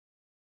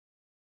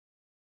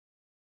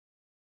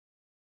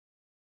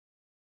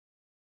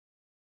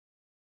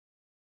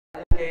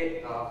Yesterday,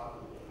 in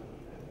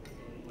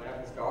one of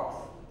his talks,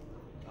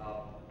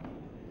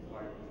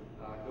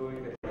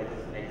 doing with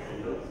next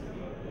symbols,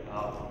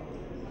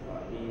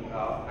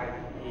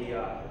 he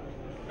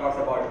talks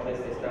about this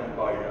system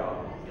called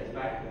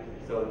sketchpad.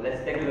 So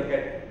let's take a look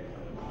at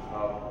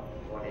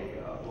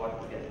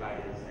what sketchpad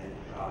is and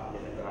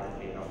listen to how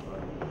it talks about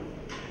it.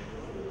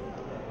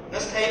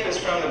 This tape is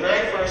from the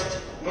very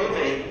first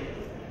movie.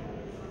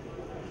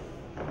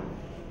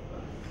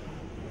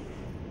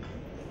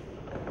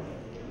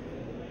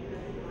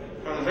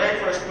 From the very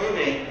first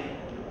movie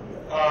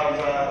of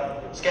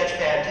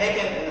Sketchpad,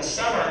 taken in the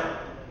summer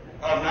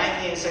of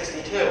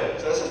 1962.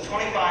 So this is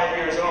 25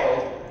 years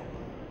old.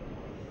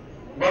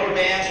 Rubber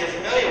bands you're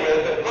familiar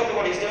with, but look at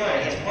what he's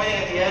doing. He's pointing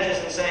at the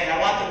edges and saying, I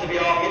want them to be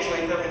all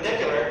mutually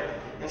perpendicular,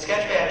 and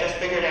Sketchpad just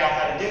figured out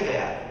how to do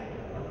that.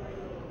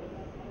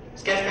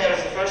 Sketchpad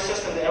is the first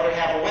system to ever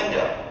have a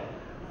window.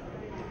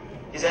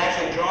 He's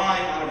actually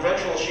drawing on a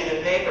virtual sheet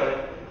of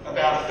paper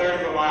about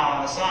 1/3 of a mile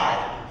on the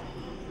side.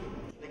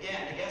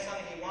 Again, to get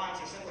something he wants,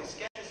 he simply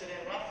sketches it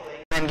in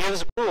roughly and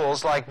gives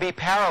rules like be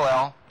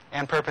parallel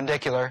and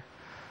perpendicular,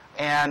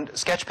 and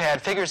Sketchpad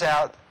figures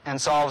out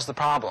and solves the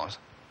problems.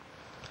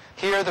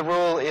 Here the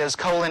rule is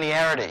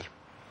collinearity,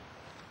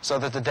 so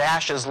that the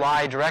dashes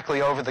lie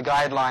directly over the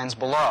guidelines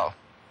below.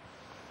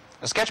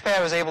 The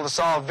Sketchpad was able to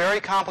solve very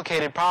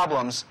complicated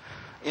problems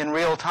in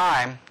real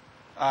time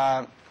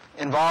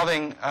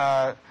involving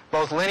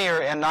both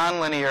linear and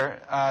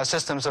nonlinear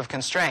systems of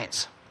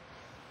constraints.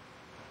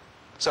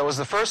 So it was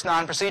the first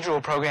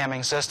non-procedural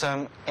programming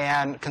system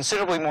and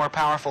considerably more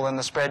powerful than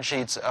the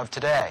spreadsheets of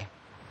today.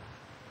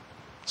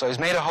 So he's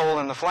made a hole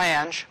in the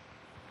flange,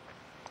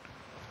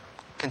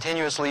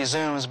 continuously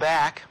zooms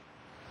back.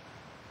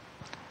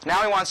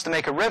 Now he wants to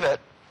make a rivet,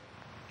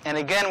 and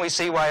again we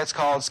see why it's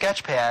called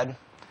Sketchpad.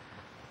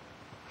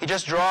 He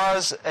just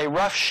draws a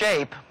rough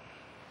shape,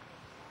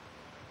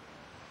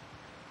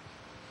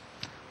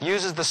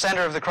 uses the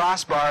center of the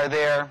crossbar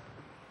there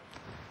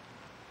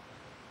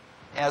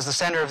as the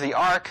center of the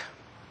arc,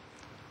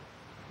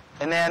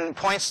 and then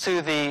points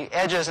to the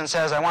edges and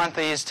says, I want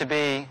these to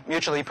be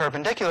mutually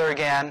perpendicular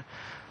again.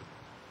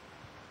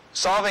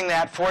 Solving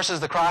that forces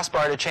the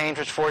crossbar to change,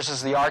 which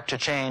forces the arc to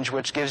change,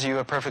 which gives you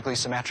a perfectly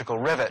symmetrical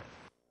rivet.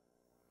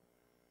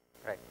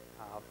 Right.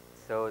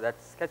 So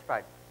that's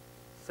Sketchpad.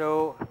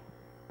 So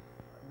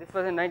this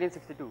was in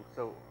 1962.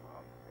 So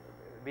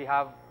we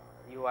have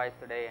UIs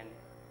today, and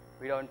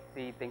we don't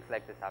see things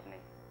like this happening.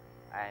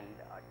 And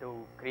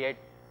to create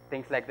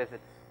things like this,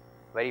 it's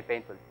very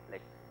painful.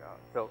 Like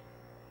so,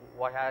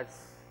 what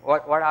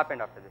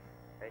happened after this,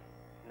 right?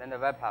 And then the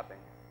web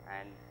happened,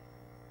 and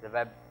the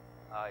web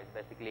is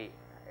basically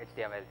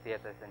HTML,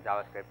 CSS, and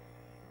JavaScript.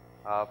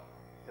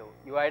 So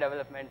UI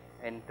development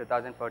in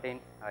 2014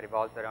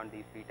 revolves around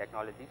these three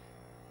technologies.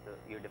 So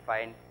you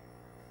define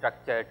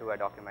structure to a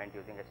document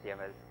using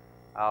HTML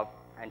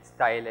and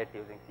style it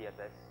using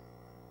CSS.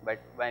 But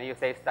when you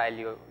say style,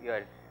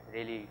 you're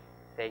really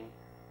saying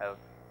a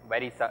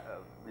very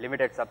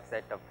limited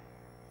subset of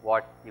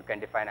what you can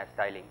define as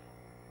styling.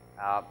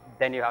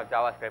 Then you have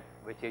JavaScript,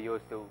 which you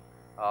use to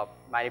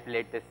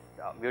manipulate this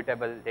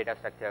mutable data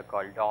structure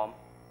called DOM.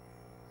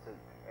 So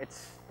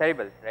it's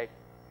terrible, right?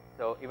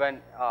 So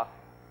even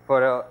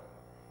for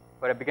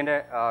a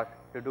beginner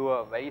to do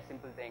a very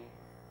simple thing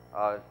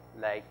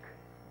like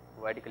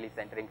vertically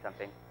centering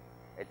something,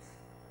 it's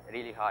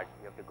really hard.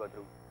 You have to go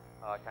through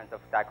tons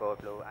of Stack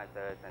Overflow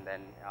answers, and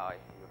then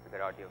you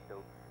figure out you have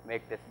to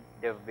make this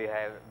div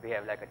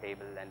behave like a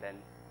table, and then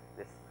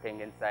this thing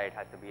inside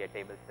has to be a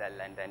table cell,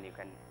 and then you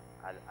can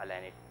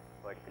align it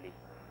vertically.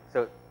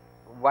 So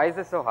why is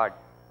this so hard?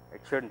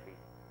 It shouldn't be.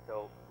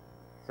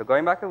 So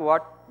going back to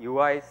what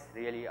UIs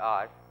really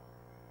are,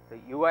 so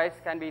UIs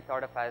can be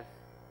thought of as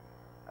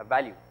a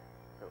value.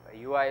 So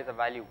a UI is a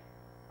value,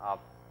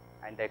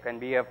 and there can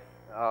be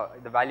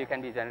the value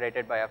can be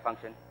generated by a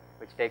function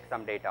which takes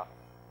some data,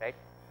 right?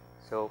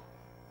 So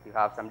you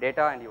have some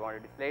data and you want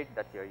to display it,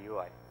 that's your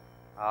UI.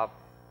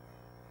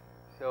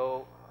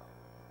 So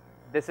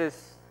this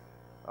is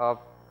for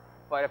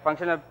a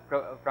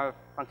from a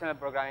functional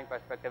programming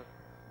perspective,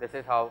 this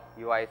is how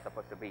UI is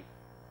supposed to be.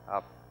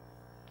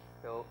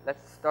 So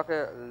let's talk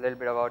a little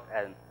bit about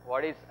Elm.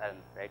 What is Elm,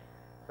 right?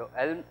 So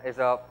Elm is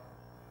a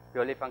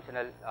purely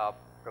functional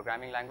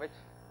programming language.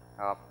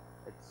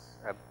 It's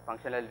a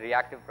functional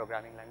reactive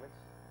programming language.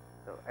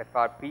 So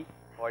FRP,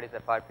 what is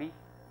FRP?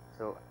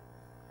 So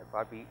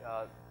FRP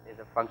is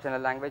a functional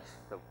language.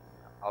 So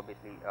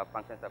obviously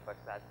functions are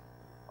first-class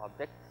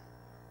objects.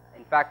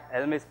 In fact,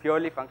 Elm is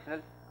purely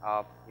functional,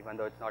 even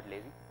though it's not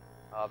lazy.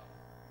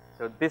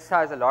 So this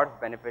has a lot of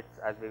benefits,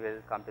 as we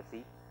will come to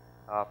see.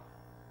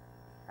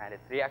 And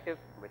it's reactive,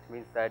 which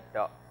means that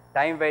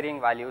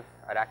time-varying values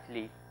are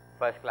actually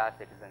first-class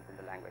citizens in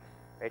the language,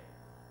 right?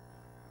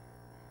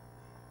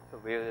 So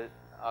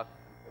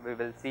we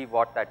will see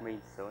what that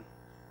means soon.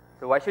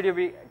 So why should you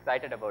be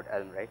excited about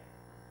Elm, right?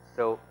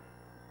 So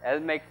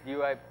Elm makes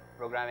GUI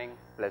programming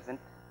pleasant.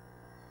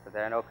 So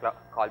there are no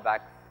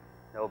callbacks,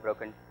 no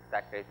broken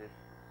stack traces.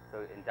 So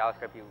in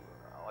JavaScript, you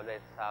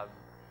always have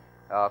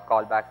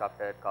callbacks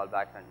after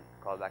callbacks and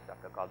callbacks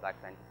after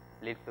callbacks, and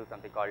leads to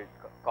something called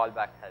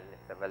callback hell.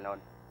 It's a well-known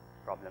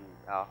problem,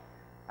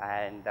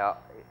 and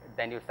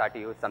then you start to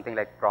use something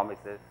like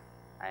promises,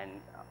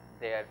 and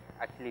they are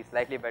actually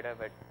slightly better,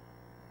 but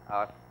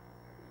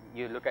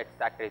you look at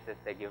stack traces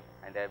they give,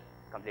 and they're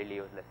completely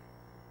useless.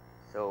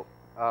 So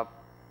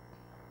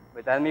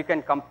with Elm, you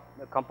can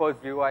compose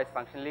GUIs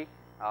functionally,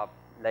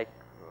 like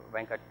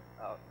Venkat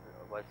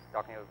was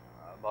talking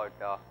about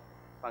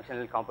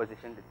functional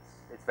composition.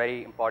 It's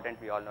very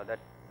important. We all know that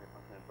as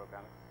functional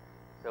programmers.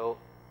 So,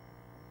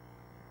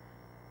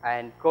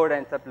 and code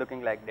ends up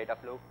looking like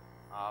dataflow,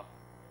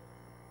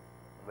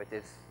 which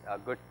is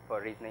good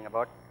for reasoning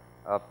about.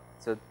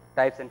 So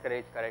types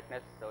encourage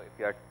correctness. So if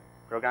your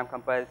program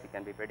compiles, you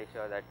can be pretty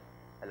sure that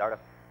a lot of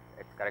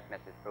its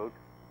correctness is proved.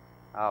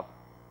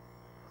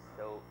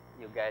 So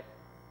you get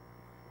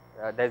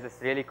there's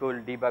this really cool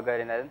debugger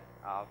in Elm,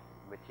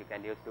 which you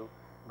can use to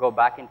go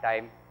back in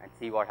time and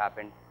see what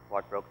happened,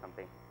 what broke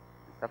something,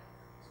 and stuff.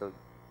 So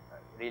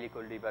really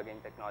cool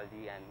debugging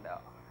technology, and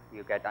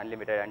you get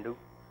unlimited undo.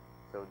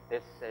 So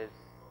this is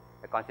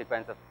the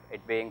consequence of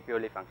it being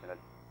purely functional.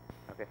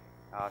 Okay.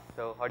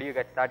 So how do you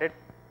get started?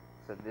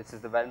 So this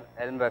is the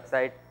Elm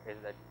website,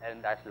 is at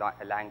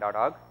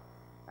elm-lang.org,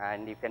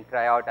 and you can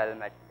try out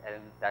Elm at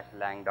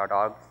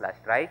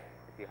elm-lang.org/try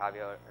if you have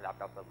your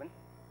laptop open.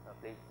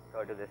 Please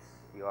go to this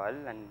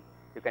URL, and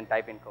you can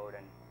type in code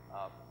and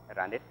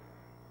run it.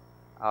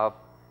 Other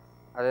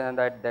than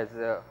that, there's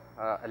a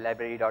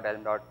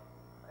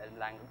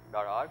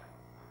library.elm.lang.org,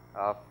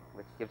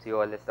 which gives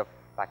you a list of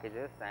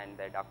packages and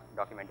the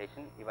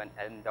documentation. Even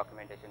Elm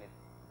documentation is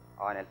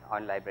on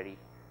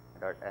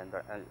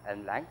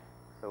library.elm.lang.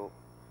 So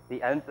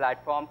the Elm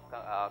platform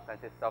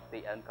consists of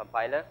the Elm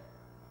compiler,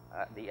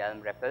 the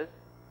Elm REPL,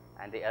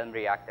 and the Elm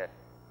reactor.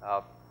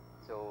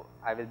 So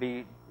I will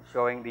be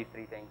showing these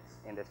three things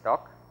in this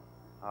talk,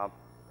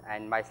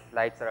 and my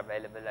slides are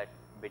available at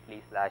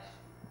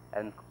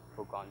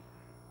bit.ly/elmfucon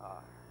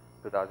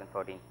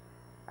 2014.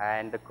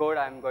 And the code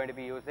I'm going to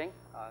be using,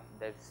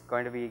 there's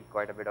going to be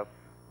quite a bit of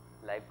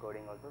live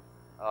coding also,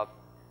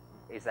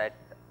 is at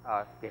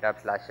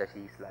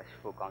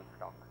github/shashi/fucon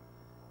talk.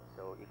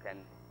 So you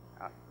can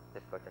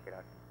just go check it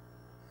out.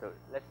 So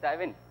let's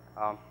dive in.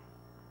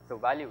 So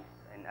values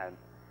in Elm.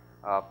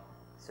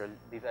 So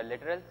these are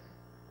literals.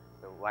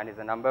 So 1 is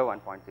a number,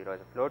 1.0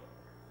 is a float,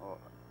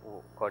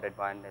 quoted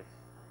 1 is,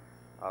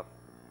 okay,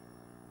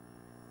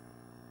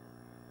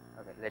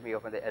 let me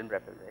open the Elm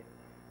REPL, right?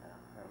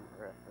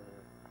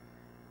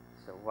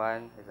 So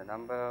 1 is a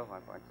number,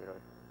 1.0 is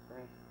a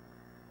string,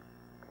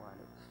 1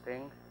 is a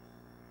string,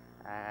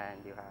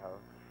 and you have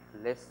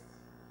lists.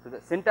 So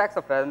the syntax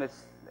of Elm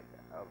is like,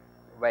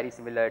 very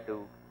similar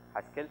to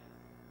Haskell,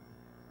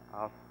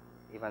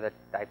 even the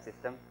type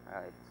system,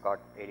 it's got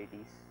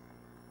ADTs,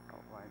 1,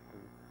 2,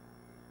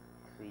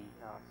 3.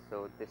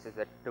 So this is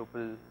a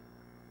tuple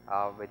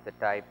with the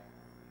type,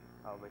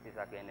 which is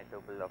again a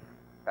tuple of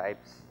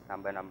types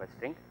number,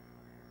 string.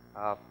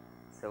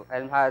 So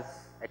Elm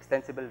has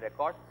extensible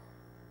records.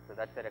 So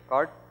that's a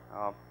record.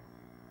 So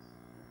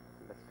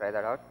let's try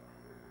that out.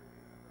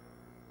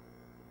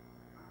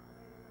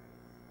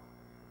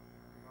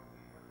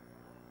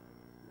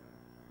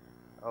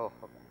 Oh,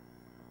 okay.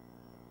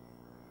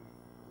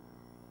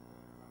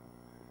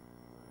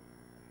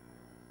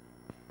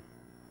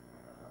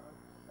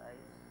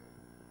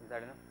 Is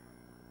that enough?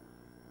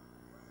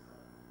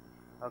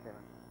 Okay, man.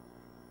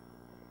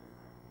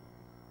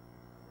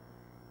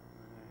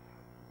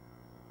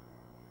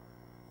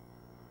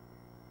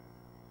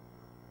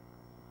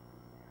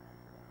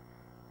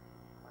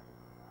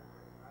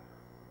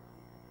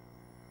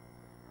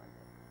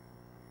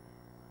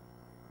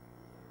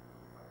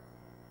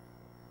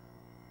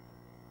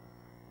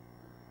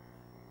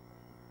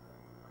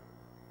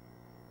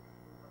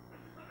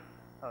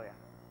 Oh yeah.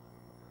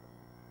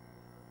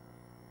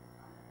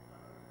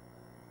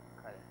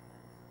 Color.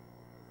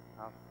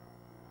 No,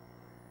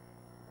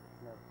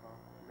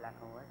 black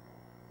and white.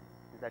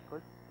 Is that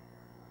cool?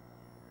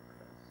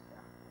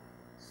 Yeah.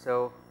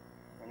 So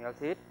can you all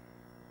see it?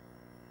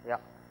 Yeah.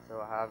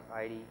 So I have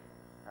ID.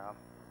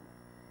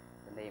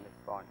 The name is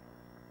font,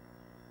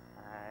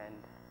 and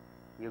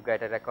you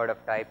get a record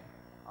of type.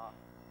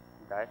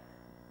 That.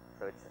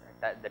 So it's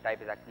the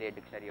type is actually a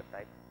dictionary of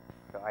type.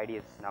 So ID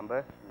is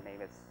number,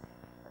 name is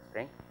a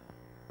string.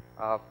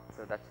 So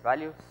that's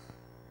values.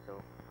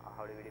 So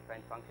how do we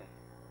define functions?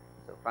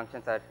 So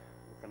functions are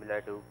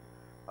similar to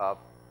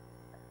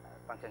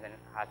functions in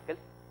Haskell.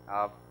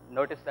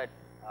 Notice that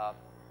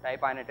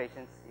type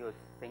annotations use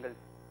single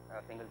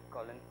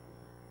colon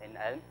in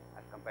Elm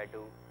as compared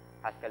to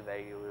Haskell, where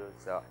you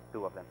use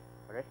 2 of them.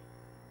 Alright.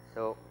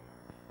 So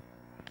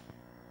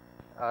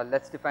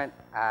let's define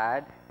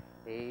add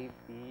a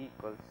b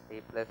equals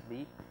a plus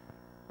b.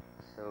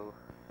 So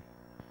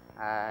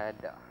add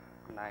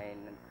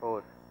 9 and 4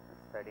 is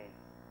 13.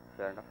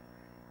 Sure enough.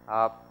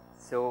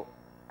 So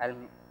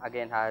Elm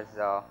again has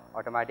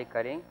automatic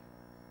currying.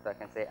 So I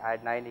can say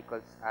add 9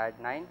 equals add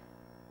 9,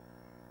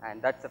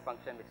 and that's a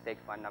function which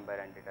takes one number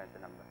and returns a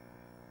number.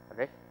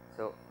 Okay.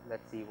 So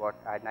let's see what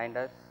add 9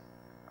 does.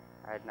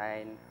 Add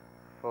 9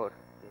 4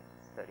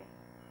 is 13.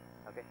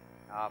 Okay.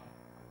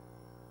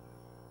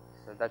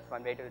 So that's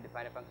one way to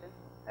define a function.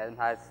 Elm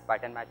has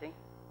pattern matching.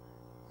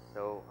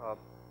 So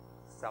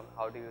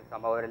how do you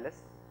sum over a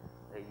list?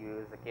 You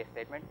use a case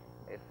statement.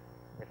 If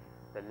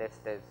the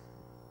list is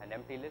an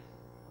empty list,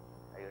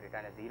 you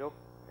return a 0.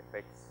 If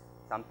it's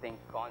something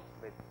const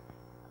with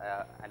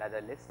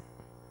another list,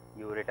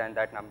 you return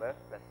that number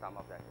plus sum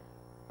of that list.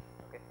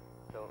 Okay.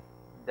 So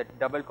the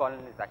double colon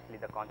is actually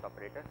the const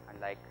operator,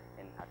 unlike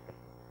in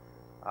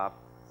Haskell.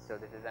 So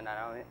this is an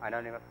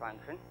anonymous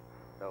function.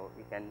 So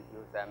you can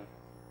use them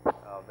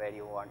where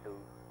you want to,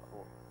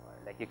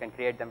 like you can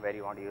create them where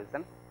you want to use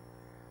them.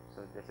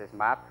 So this is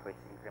map, which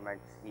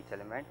increments each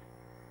element,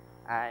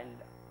 and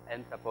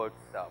Elm supports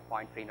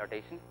point free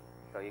notation.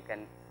 So you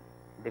can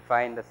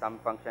define the sum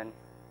function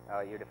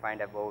you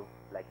defined above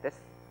like this: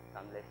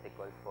 sum list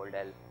equals fold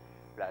L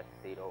plus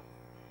 0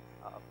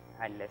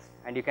 and list,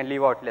 and you can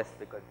leave out list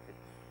because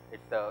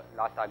it's the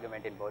last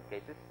argument in both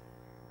cases.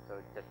 So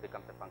it just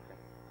becomes a function.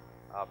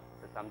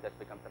 The sum just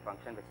becomes a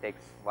function which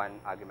takes one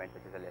argument,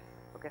 which is a list.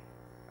 Okay.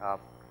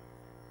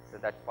 So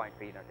that's point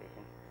free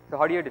notation. So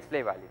how do you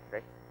display values,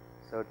 right?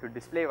 So to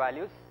display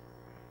values,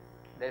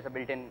 there is a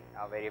built-in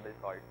variable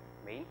called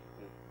main.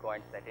 You go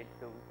and set it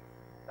to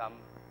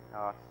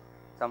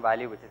some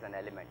value which is an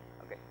element,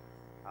 okay,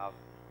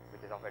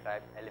 which is of a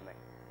type element.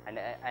 And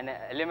an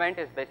element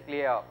is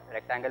basically a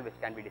rectangle which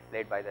can be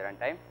displayed by the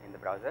runtime in the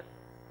browser.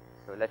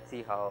 So let's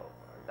see how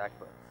that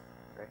works,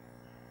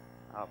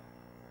 right?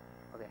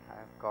 Okay,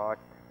 I've got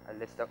a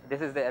list of,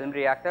 this is the Elm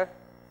reactor.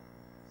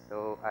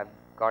 So I've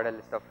got a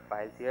list of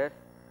files here.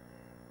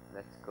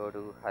 Let's go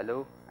to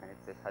hello, and it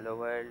says hello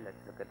world. Let's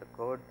look at the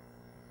code.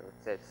 So it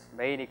says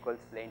main equals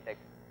plain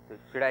text. So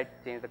should I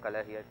change the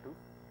color here too?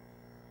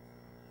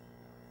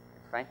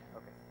 It's fine.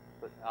 Okay.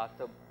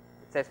 So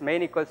it says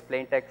main equals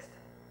plain text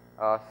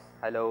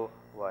hello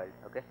world.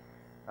 Okay.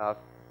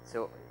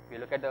 So if you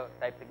look at the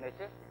type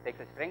signature, it takes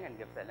a string and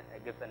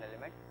gives an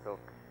element. So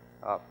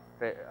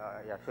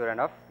yeah, sure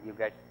enough, you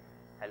get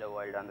hello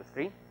world on the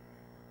screen.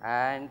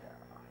 And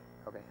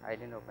okay, I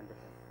didn't open this.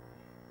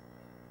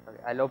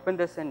 Okay, I'll open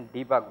this in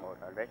debug mode,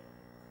 alright.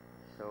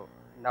 So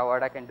now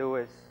what I can do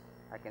is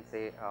I can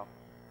say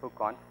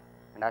foo-conf,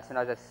 and as soon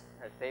as I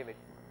save it,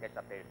 gets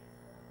updated.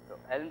 So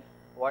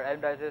what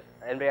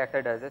Elm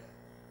reactor does is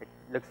it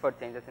looks for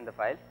changes in the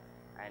file,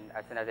 and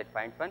as soon as it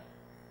finds one,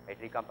 it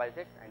recompiles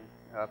it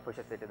and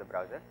pushes it to the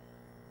browser.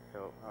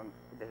 So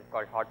this is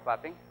called hot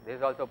swapping. This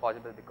is also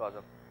possible because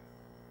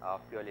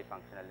of purely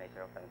functional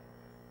nature of Elm,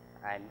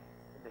 and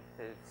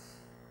this is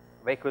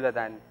way cooler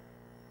than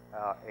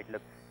it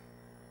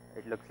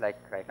looks like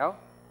right now.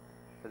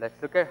 So let's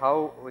look at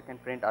how we can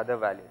print other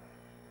values.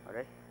 All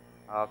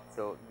right.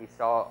 So we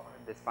saw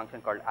this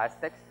function called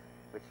asText,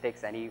 which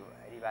takes any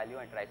value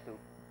and tries to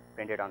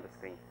print it on the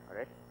screen. All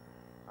right.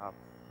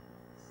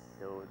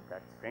 So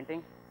that's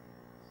printing.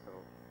 So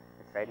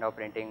it's right now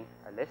printing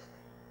a list.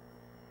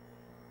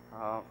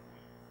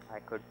 I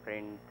could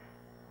print,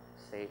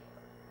 say,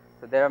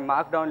 so there are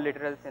markdown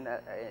literals in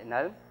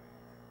Elm.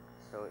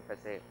 So if I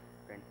say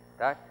print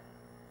that,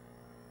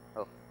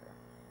 oh,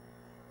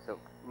 so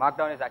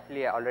markdown is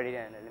actually already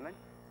an element.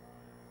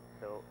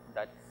 So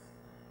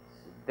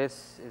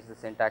this is the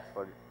syntax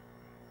for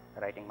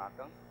writing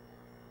markdown,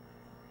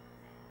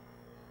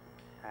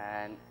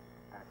 and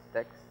as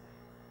text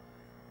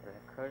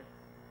record,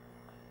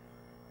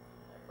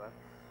 that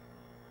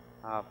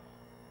works.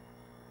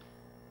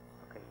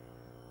 Okay.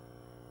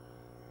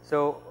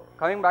 So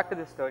coming back to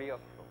the story of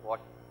what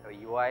a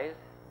UI is,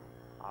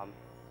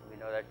 we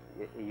know that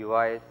a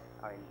UI is,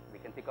 we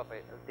can think of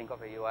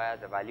a UI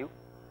as a value,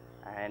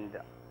 and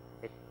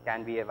it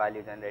can be a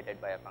value generated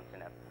by a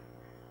function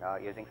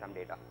f using some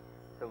data.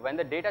 So when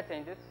the data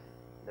changes,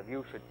 the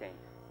view should change,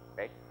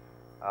 right?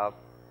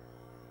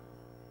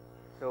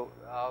 So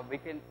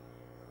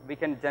we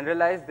can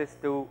generalize this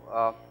to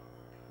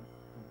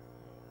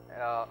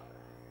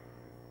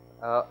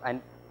a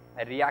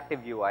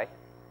reactive UI,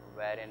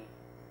 wherein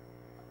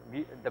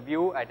the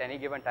view at any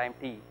given time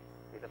t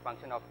is a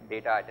function of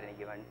data at any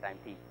given time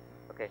t.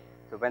 Okay,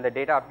 so when the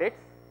data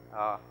updates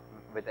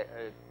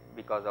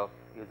because of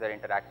user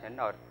interaction,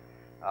 or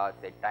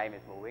say time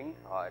is moving,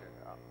 or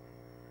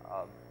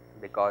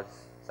because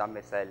some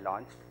missile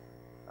launched,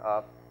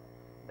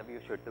 the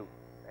view should too,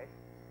 right?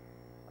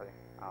 Okay.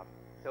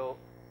 So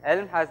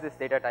Elm has this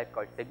data type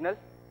called signal.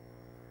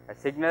 A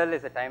signal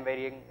is a time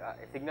varying.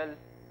 A signal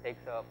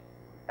takes a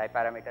type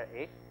parameter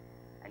a,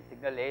 and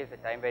signal a is a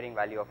time varying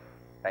value of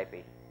type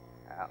a,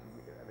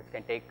 which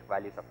can take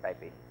values of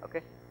type a.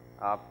 Okay.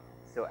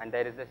 So and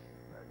there is this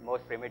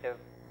most primitive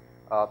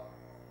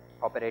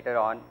operator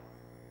on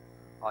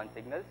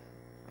signals.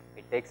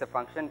 It takes a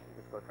function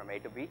which goes from a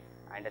to b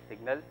and a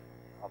signal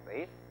of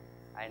a,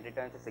 and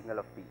returns a signal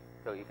of b.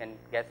 So you can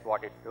guess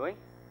what it's doing.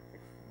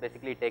 It's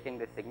basically taking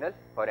this signal.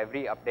 For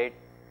every update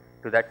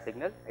to that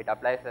signal, it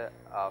applies a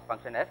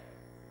function f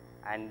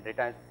and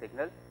returns a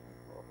signal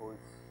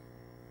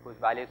whose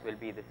values will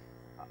be this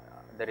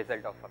the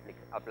result of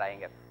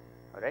applying F.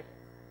 All right.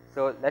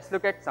 So let's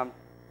look at some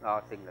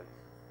signals.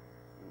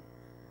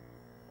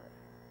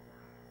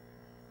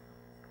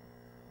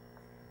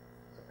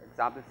 So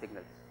example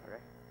signals. All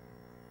right.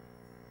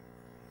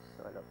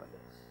 So I'll open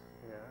this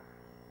here.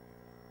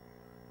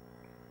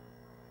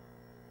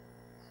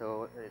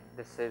 So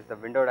this is the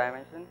window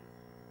dimension.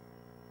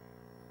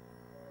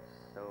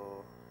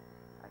 So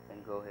I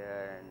can go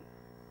here and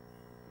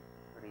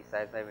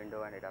resize my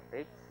window and it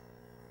updates.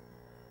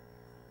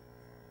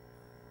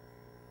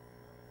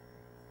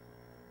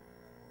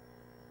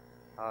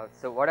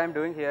 So what I'm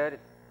doing here is,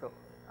 so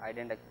I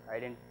didn't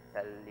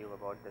tell you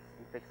about this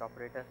prefix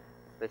operator.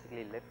 It's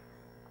basically lift.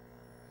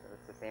 So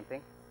it's the same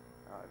thing.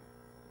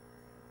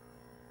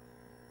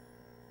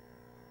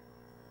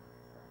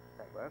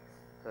 That works.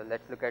 So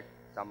let's look at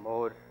some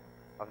more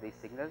of these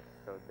signals.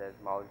 So there's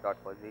mouse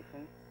dot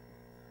position,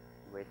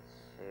 which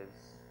is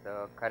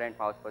the current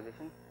mouse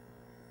position.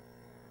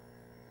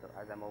 So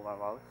as I move my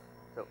mouse,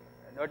 so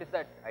notice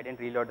that I didn't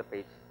reload the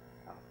page.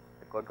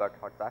 The code got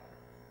hot back.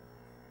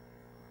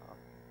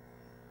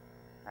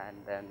 And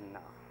then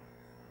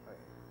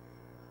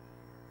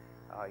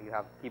you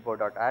have keyboard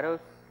dot arrows,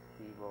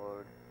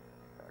 keyboard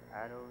dot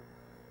arrows.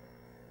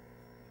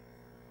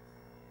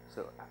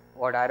 So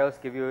what arrows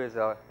give you is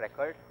a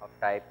record of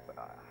type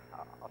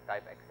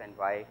x and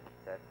y,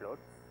 which are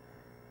floats.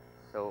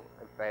 So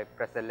if I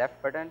press the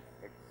left button,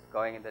 it's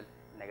going in the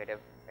negative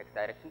x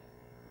direction.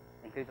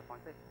 Increase the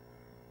font size.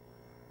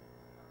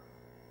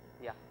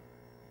 Yeah.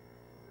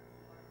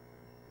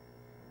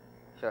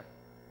 Sure.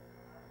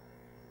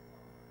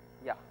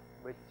 Yeah.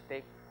 Which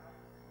takes.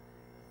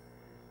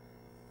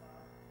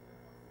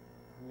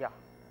 Yeah.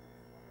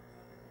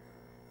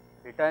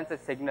 Returns a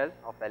signal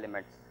of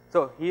elements.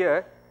 So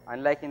here,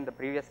 unlike in the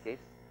previous case,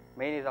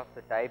 main is of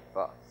the type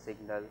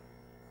signal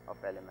of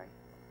element.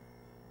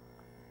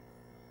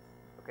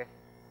 Okay.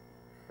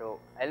 So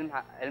Elm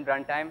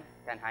runtime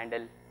can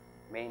handle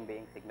main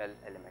being signal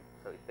element.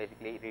 So it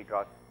basically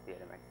redraws the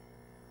element.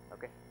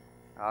 Okay.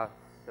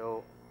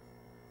 So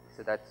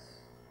that's.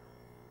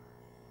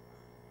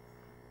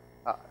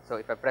 So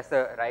if I press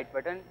the right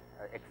button,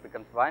 x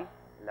becomes 1,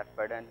 left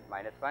button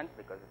 -1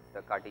 because it's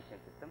the Cartesian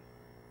system,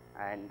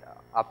 and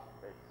up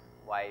is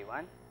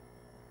y1,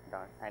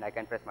 down, and I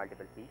can press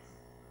multiple keys,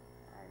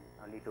 and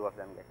only 2 of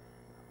them get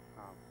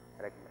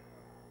recognized.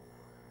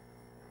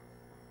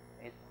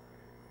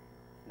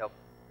 No.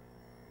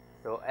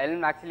 So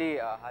Elm actually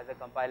has a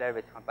compiler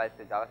which compiles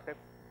to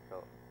JavaScript,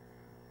 so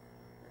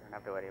you don't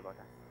have to worry about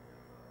that.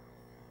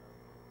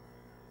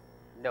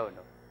 No.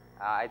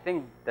 I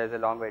think there's a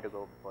long way to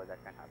go before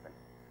that can happen.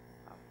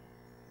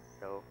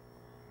 So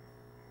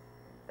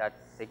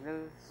that's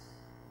signals.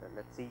 So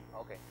let's see.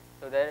 Okay.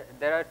 So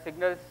there are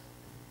signals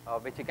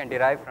which you can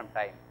derive from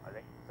time. All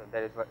right. So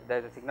there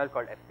is a signal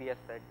called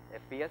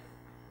FPS.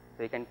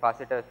 So you can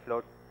pass it as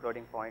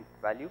floating point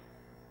value.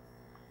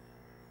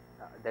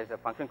 There's a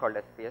function called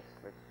FPS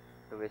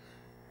to which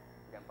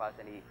you can pass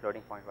any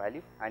floating point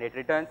value, and it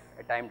returns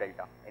a time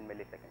delta in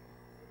milliseconds.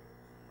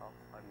 Or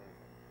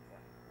milliseconds.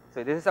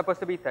 So this is supposed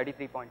to be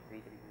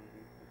 33.33.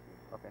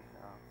 Okay.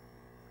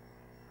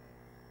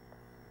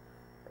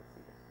 Let's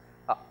see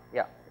this.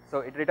 Yeah. So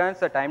it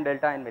returns a time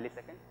delta in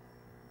milliseconds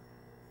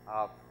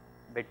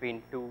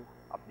between 2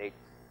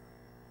 updates.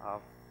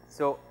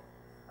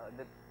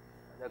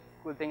 The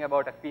cool thing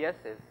about FPS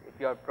is if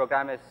your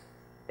program is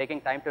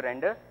taking time to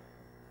render,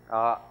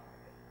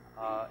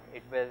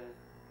 it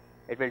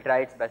will try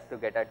its best to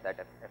get at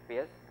that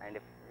FPS, and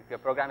if your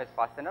program is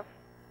fast enough,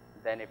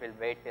 then it will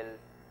wait till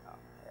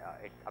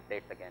it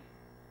updates again.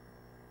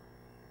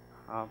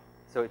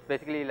 So it's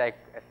basically like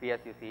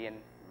FPS you see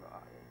in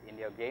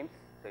your games.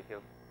 So if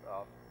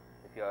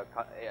you're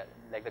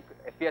like the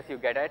FPS you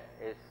get at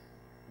is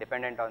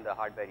dependent on the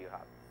hardware you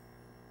have.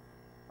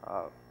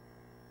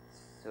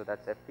 So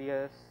that's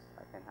FPS.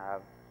 I can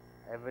have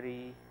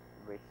every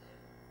which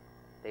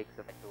takes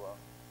effect to a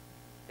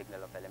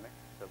signal of element.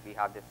 So we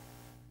have this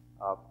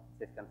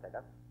system set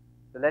up.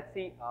 So let's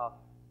see.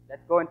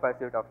 Let's go in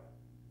pursuit of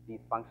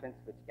these functions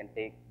which can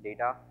take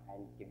data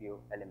and give you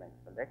elements.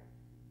 All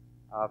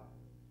right.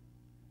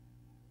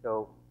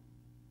 So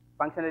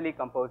functionally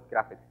composed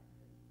graphics.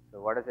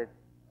 So what is it?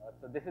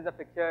 So this is a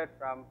picture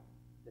from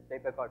this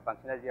paper called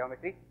Functional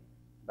Geometry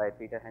by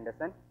Peter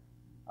Henderson.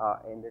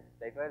 In this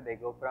paper, they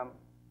go from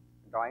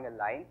drawing a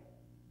line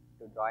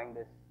to drawing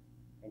this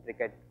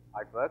intricate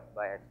artwork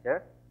by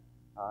Esther.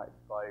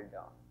 It's called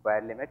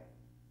square limit.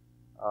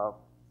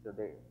 So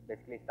they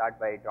basically start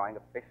by drawing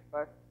a fish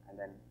first and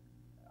then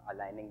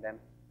aligning them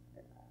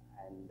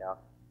and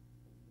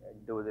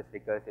do this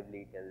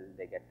recursively till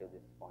they get to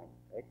this point,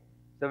 right?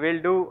 So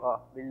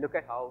we'll look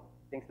at how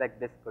things like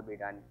this could be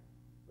done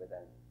with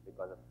Elm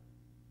because of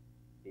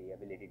the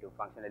ability to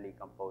functionally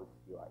compose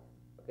UI.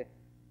 Okay,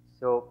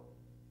 so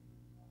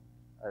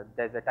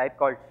there's a type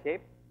called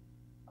shape,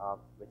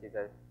 which is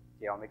a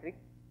geometry.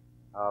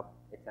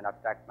 It's an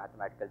abstract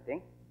mathematical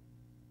thing,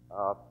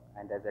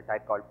 and there's a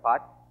type called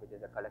path, which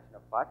is a collection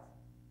of paths.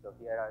 So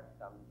here are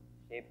some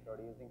shape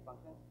producing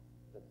functions.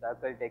 So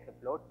circle takes a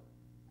float,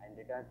 and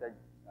returns the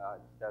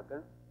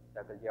circle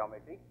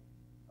geometry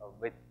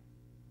with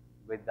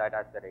that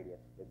as the radius,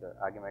 with the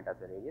argument as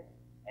the radius.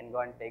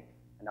 N1 takes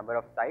a number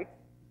of sides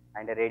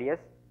and a radius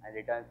and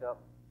returns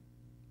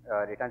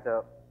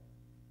a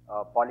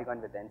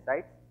polygon with n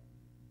sides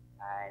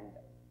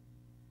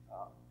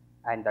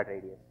and that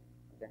radius.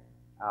 Okay,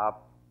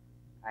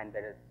 and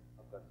there is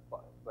of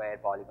course square,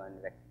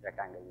 polygon,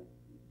 rectangle,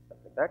 stuff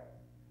like that.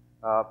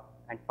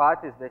 And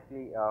path is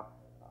basically a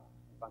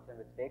function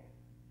which takes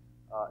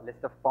a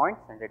list of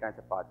points and returns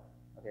a path.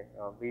 Okay,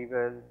 so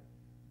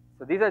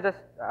these are just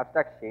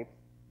abstract shapes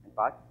and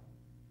paths,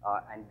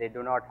 and they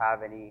do not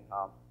have any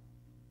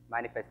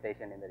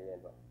manifestation in the real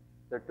world.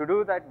 So to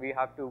do that, we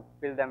have to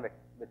fill them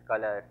with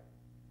color,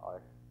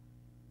 or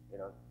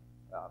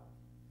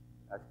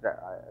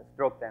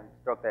stroke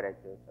their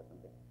edges or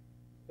something.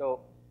 So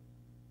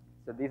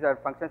these are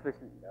functions which.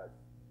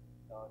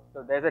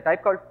 So there's a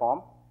type called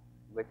form,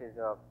 which is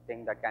a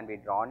thing that can be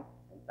drawn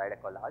inside a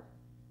collage.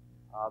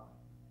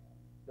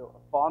 So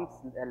forms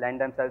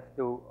lend themselves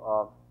to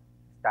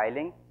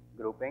styling,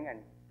 grouping,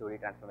 and 2D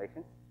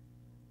transformations.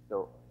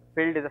 So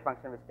filled is a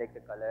function which takes a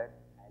color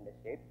and a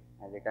shape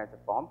and returns a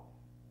form.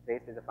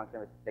 Trace is a function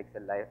which takes a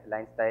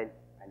line style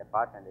and a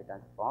path and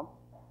returns a form.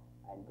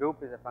 And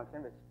group is a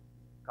function which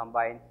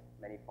combines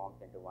many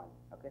forms into one.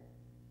 Okay.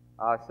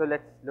 So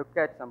let's look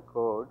at some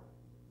code.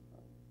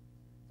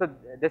 So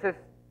this is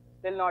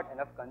still not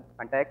enough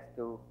context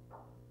to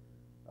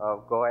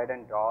go ahead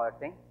and draw a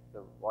thing.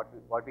 So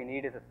what we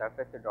need is a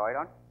surface to draw it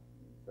on.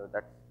 So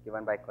that's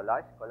given by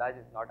collage. Collage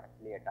is not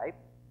actually a type.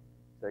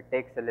 So it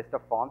takes a list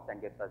of forms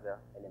and gives us an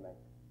element.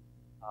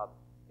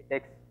 It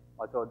takes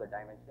also the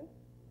dimension.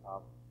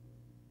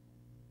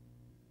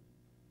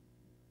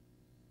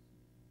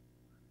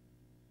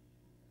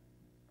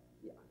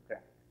 Yeah,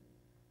 correct.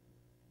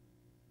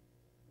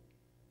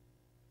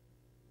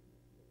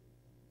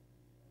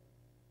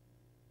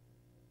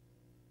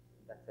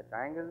 That's a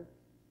triangle.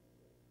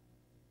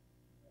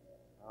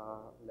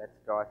 Let's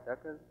draw a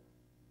circle.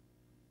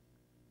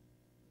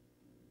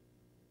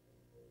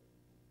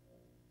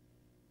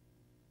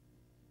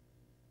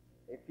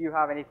 If you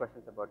have any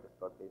questions about this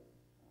code, please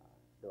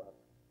do ask.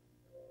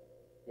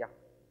 Yeah.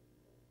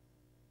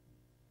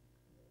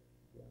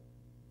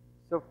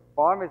 So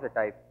form is a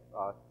type.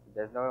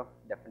 There's no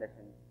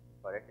definition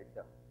for it. It's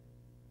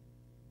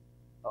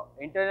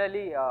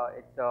internally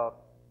it's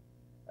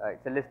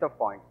a list of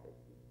points.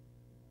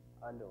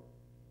 No,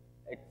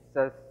 it's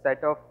a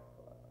set of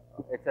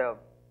it's a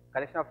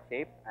collection of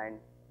shape and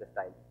the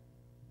style.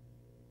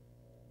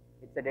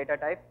 It's a data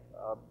type,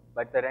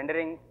 but the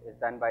rendering is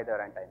done by the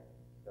runtime.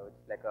 So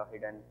it's like a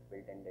hidden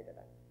built-in data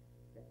type.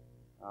 Okay.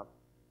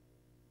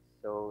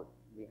 So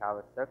we have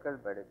a circle,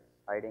 but it's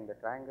hiding the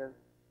triangle.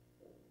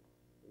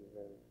 We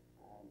will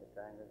add the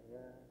triangle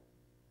here.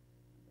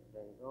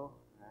 There you go.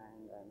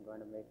 And I'm going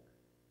to make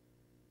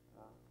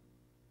white,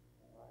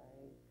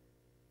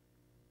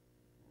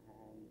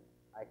 and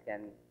I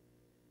can.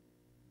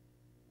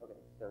 Okay,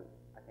 so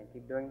I can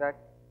keep doing that,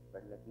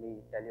 but let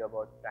me tell you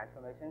about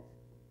transformations.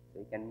 So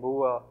you can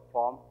move a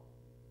form,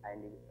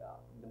 and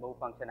the move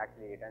function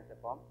actually returns a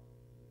form,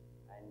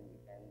 and you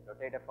can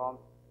rotate a form,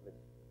 which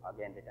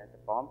again returns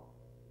a form.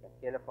 You can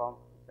scale a form,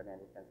 which again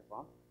returns a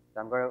form. So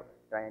I'm going to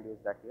try and use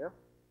that here.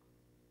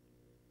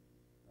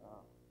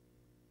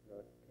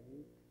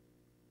 Rotate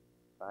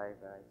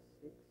 5 by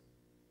 6.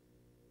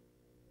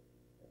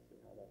 Let's see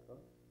how that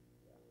goes.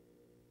 Yeah.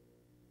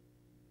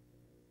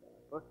 So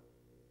good.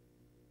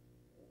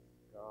 Let's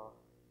draw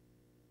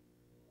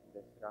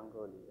this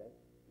rangoli, right?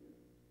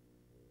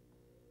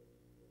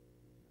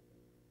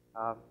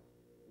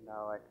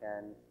 Now I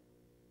can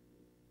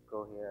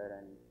go here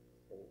and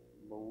say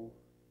move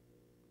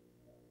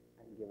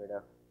and give it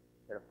a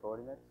set of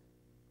coordinates.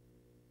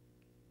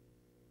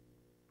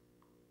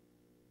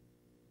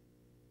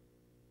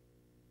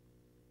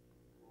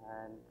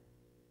 And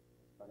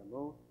it's going to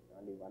move,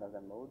 only one of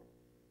them moved.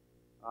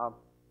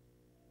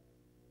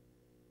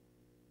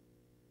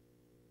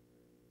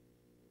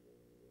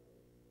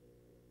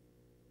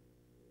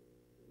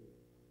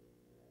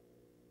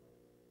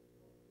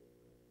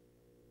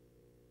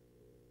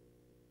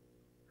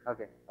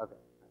 Okay,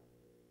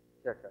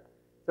 sure.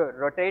 So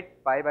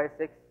rotate pi by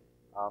 6,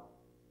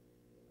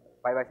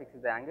 pi by 6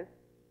 is the angle.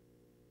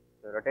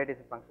 So rotate is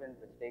a function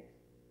which takes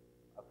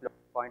a float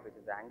point, which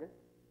is the angle,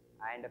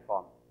 and a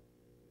form.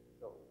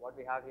 So what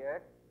we have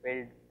here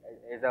filled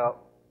is a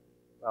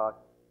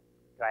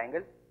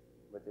triangle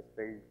which is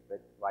filled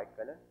with white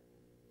color,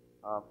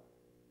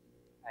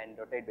 and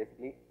rotate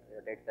basically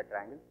rotates the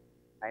triangle.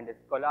 And this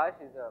collage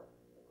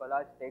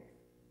takes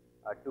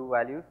two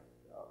values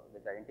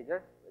which are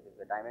integers, which is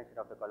the dimension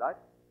of the collage,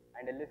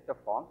 and a list of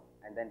forms,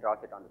 and then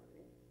draws it on the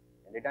screen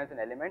and returns an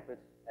element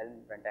which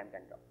runtime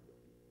can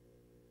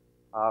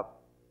draw.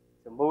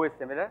 So move is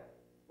similar.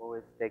 Move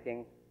is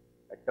taking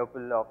a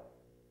tuple of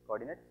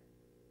coordinates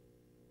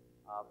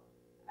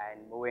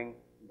and moving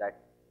that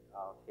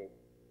shape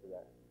to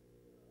the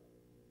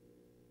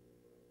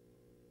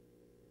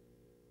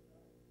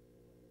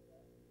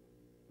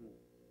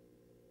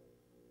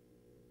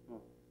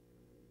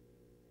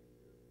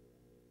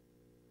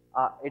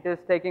It is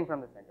taking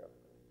from the center.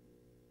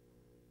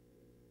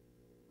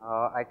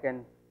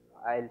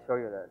 I'll show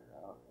you that.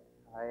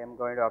 I am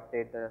going to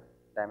update the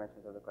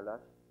dimensions of the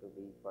collage to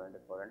be 400,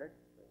 400.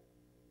 So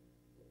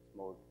it's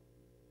mode.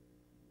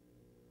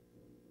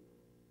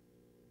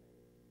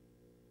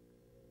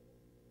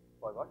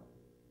 For what?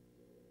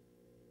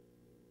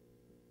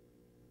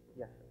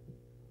 Yes.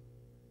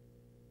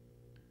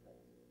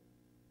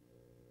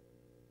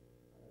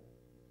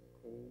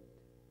 Eight.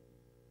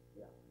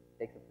 Yeah.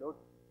 Takes a float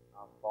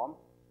form.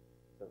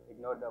 So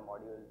ignore the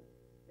module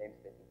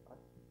namespacing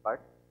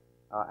part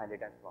and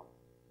returns form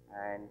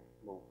and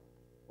move.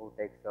 Move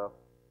takes a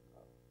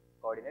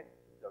coordinate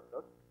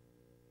float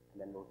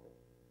and then moves it.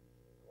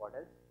 What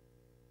else?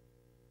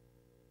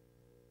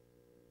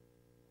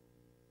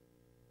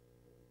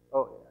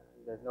 Oh, yeah,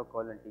 there's no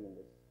colon T in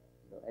this.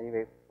 So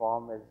anyway,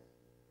 form is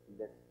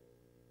this.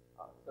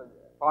 So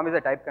form is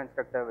a type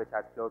constructor which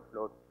has float,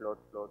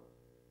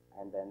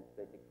 and then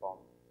basic form.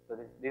 So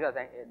these are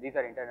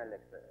internal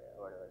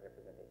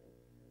representations.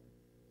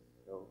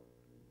 So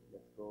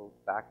let's go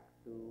back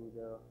to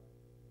the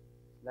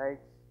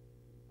slides.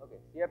 Okay,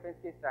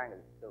 Sierpinski's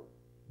triangle. So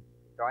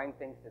drawing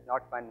things is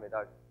not fun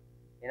without,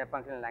 in a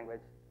functional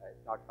language,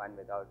 it's not fun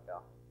without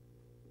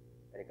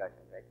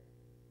recursion, right?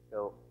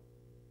 So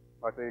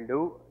what we'll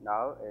do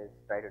now is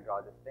try to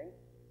draw this thing.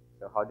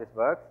 So how this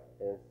works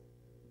is,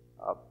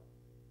 so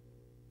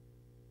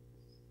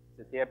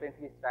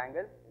Sierpinski's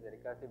triangle is a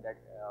recursive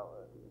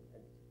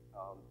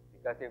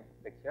recursive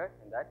picture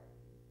in that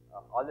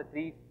all the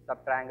three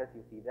subtriangles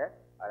you see there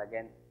are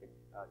again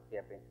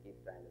Sierpinski's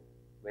triangle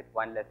with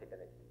one less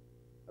iteration.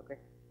 Okay.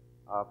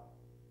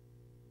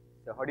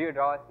 So how do you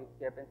draw a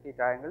Sierpinski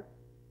triangle?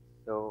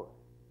 So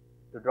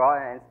to draw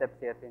an n-step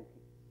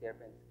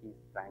Sierpinski's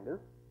triangle,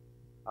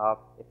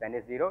 if n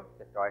is 0,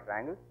 just draw a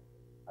triangle.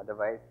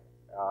 Otherwise,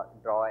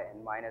 draw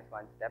an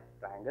n-1 step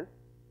triangle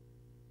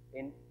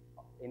in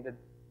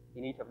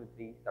each of the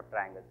three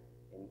subtriangles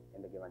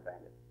in the given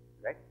triangle,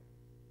 right?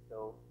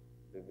 So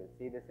we will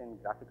see this in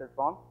graphical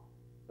form.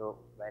 So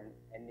when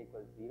n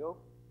equals 0,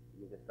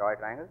 you just draw a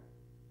triangle.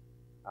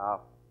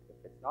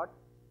 If it's not,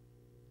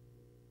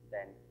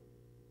 then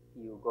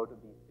you go to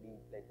these three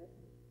places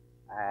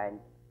and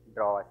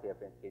draw a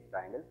Sierpinski's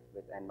triangle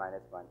with n-1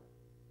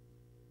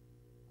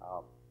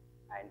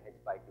 and h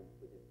by 2,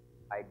 which is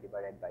height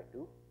divided by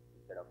 2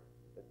 instead of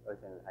the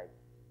original height.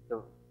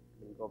 So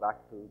we'll go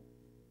back to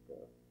the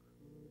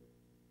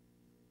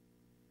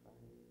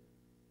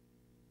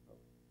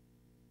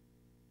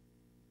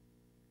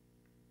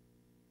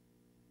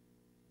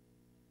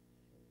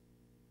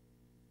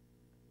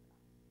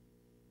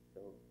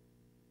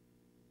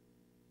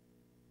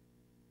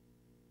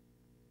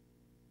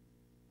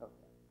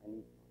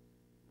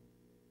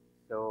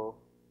So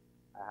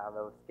I have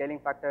a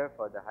scaling factor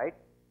for the height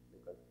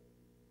because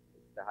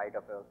it's the height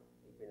of a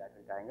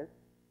equilateral triangle,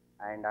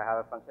 and I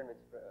have a function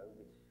which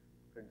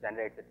should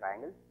generate the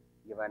triangle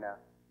given a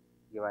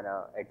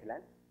edge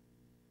length,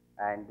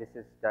 and this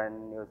is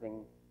done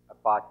using a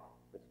path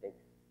which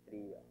takes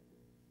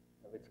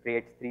which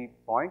creates 3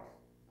 points,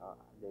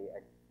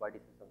 the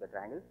vertices of the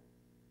triangle.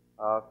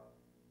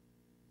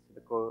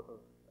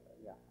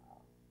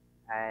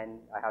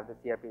 And I have the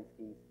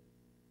Sierpinski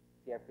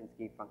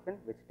function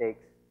which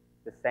takes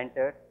the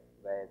center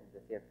where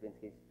the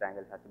Sierpinski's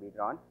triangle has to be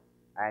drawn,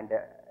 and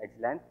the edge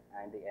length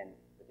and the n,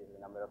 which is the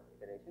number of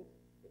iterations.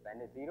 If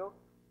n is 0,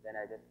 then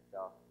I just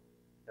draw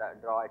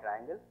a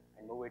triangle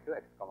and move it to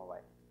x,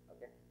 y.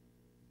 Okay,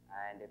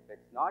 and if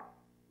it's not,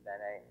 then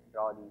I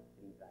draw these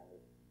 3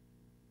 triangles.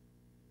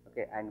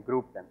 Okay, and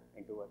group them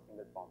into a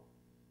single form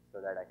so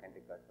that I can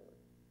recurse over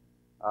it.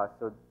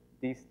 So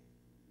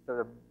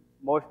the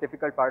most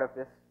difficult part of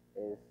this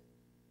is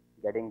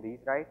getting these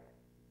right.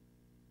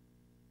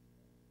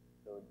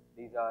 So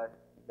these are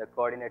the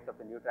coordinates of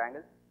the new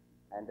triangle,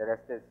 and the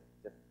rest is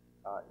just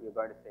you're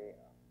going to say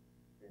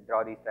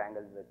draw these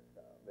triangles with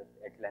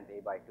edge length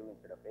a by 2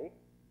 instead of a,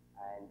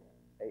 and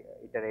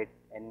iterate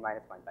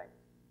n-1 times.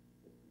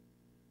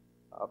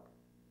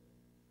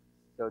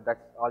 So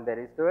that's all there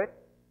is to it,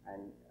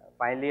 and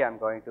finally I'm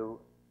going to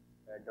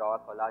draw a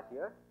collage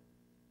here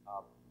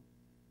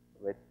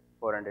with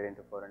 400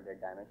 into 400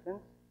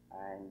 dimensions,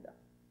 and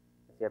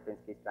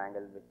Sierpinski's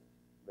triangle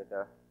with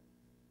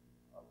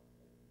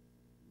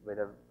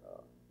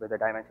a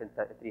dimension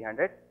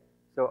 300.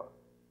 So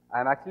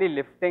I'm actually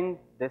lifting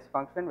this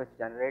function which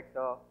generates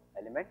a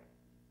element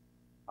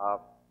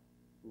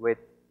with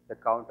the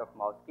count of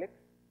mouse clicks.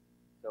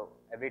 So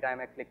every time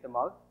I click the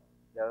mouse,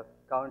 the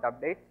count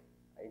updates,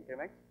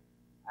 increments,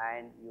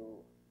 and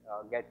you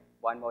get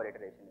one more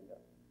iteration in the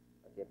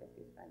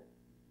Sierpinski's triangle.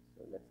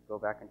 So let's go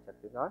back and check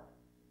this out.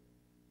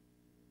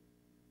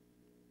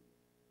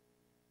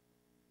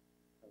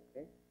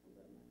 Okay, I'm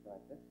going to try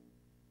this.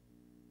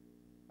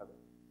 Okay,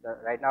 so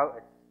right now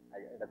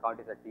the count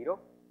is at 0,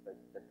 so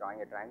it's just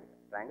drawing a triangle.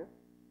 I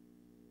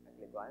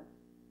click once,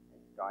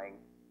 it's drawing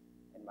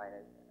so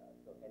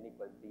n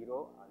equals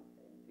 0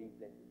 in 3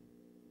 places,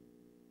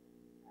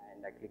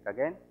 and I click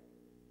again.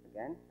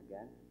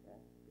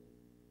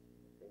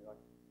 See what?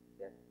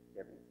 Yes,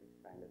 CFN's case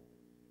triangle.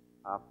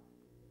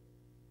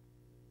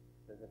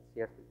 So that's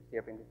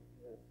CFN's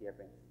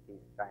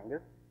case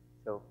triangle.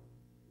 So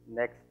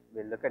next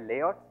we'll look at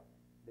layouts.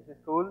 This is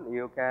cool.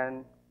 You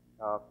can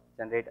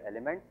generate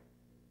elements.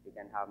 You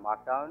can have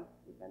markdown.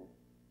 You can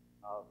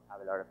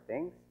have a lot of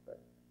things. But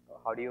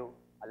how do you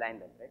align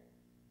them, right?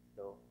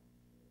 So,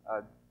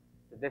 so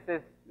this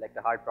is like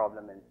the hard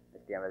problem in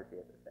HTML,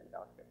 CSS, and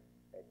JavaScript,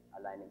 right?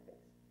 Aligning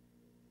things.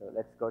 So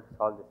let's go to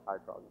solve this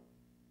hard problem.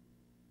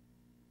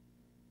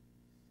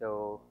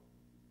 So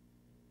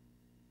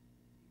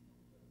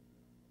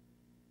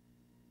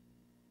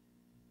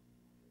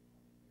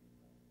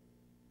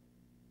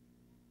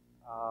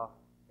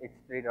it's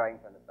redrawing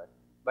from the first,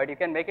 but you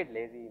can make it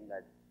lazy in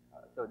that.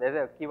 So there's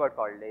a keyword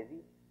called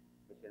lazy,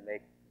 which will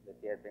make the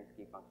CSS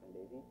key function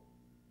lazy,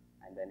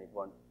 and then it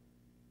won't.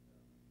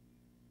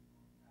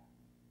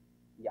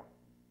 Yeah,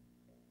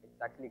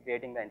 it's actually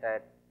creating the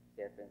entire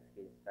CSS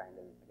case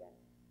triangle again.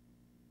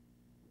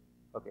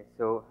 Okay,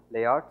 so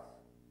layouts.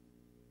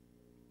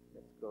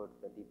 Let's go to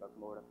the debug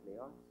mode of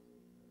layouts.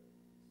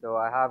 So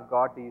I have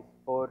got these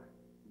 4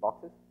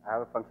 boxes. I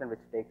have a function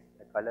which takes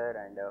a color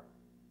and a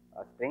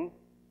string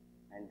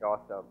and draws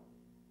a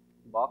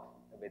box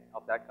with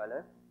of that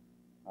color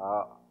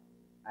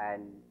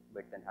and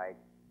width and height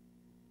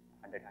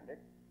 100, 100.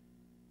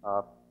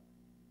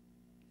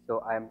 So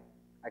I am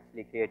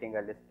actually creating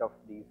a list of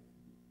these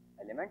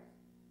elements,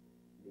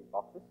 these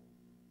boxes,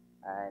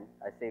 and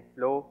I say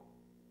flow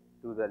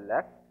to the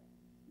left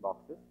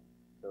boxes.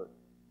 So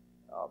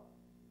I'll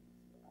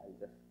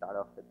just start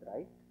off with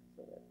right,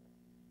 so that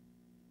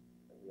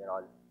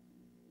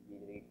we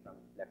read from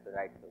left to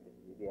right, so this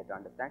is easier to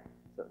understand.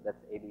 So that's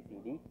A, B, C,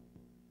 D.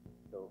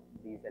 So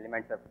these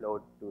elements are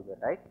flowed to the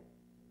right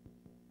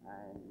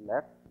and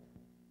left.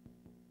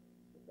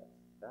 So that's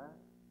that.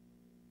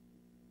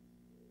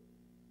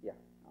 Yeah.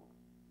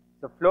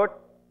 So float.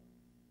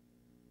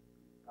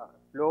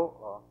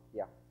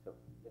 Yeah. So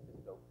this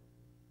is flow.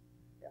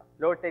 Yeah.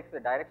 Float takes the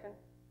direction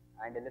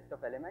and a list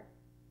of elements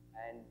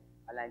and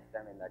aligns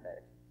them in that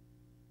direction.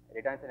 It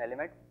returns an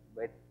element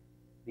with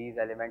these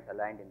elements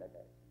aligned in that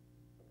direction.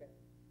 Okay.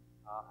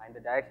 And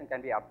the direction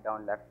can be up,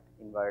 down, left,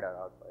 inward, or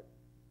outward.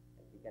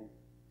 You can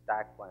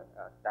stack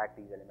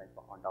these elements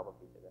on top of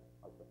each other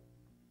also.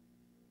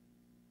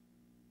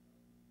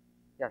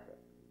 Yeah, sure.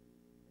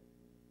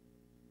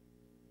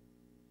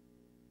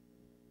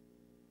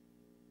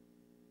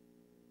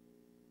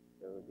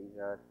 So these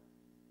are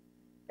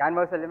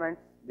canvas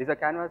elements. These are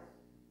canvas.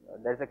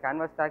 There is a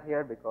canvas tag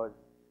here because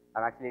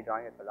I'm actually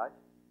drawing a collage.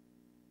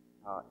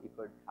 You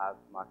could have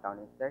markdown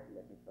instead.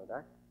 Let me show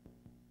that.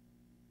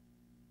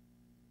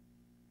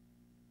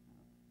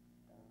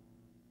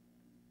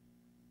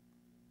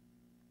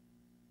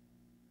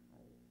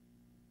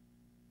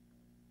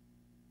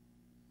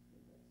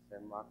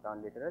 That's a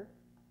markdown literal.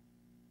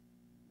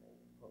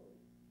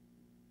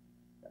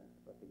 I'm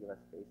supposed to give a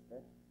space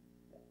there.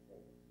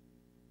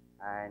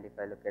 And if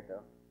I look at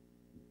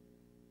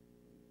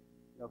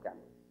no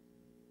canvas.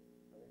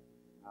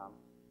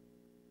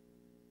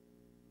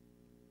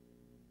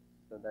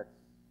 So that's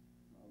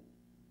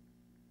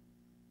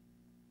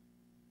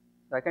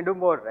so I can do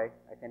more, right?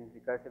 I can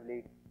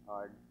recursively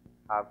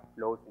have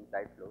flows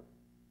inside flows.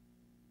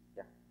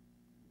 Yeah.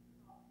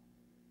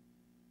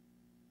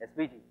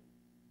 SVG.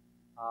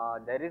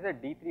 There is a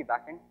D3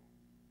 backend.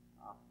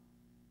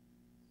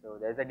 So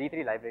there is a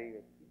D3 library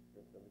which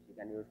you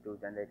can use to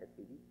generate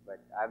SVG, but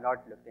I have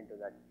not looked into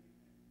that.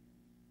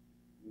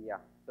 Yeah.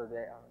 So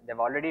they've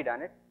already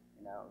done it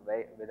in a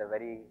with a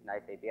very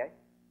nice API.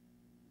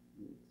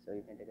 So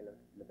you can take a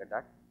look at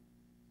that.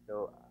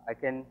 So I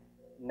can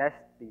nest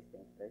these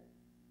things, right?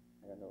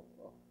 I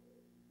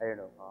don't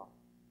know.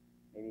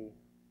 Maybe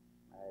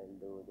I'll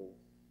do this.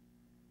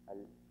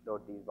 I'll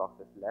float these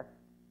boxes left.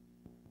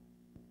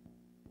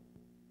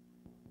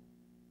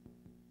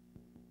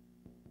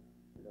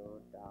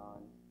 Float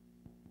down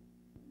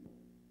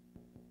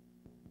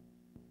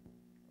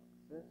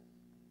boxes.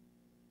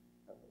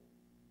 Okay.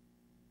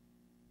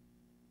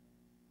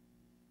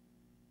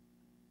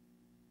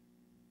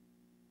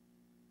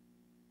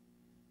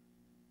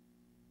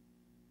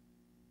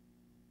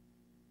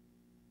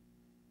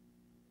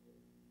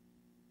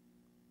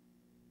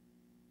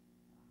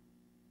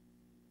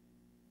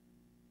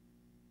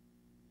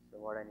 So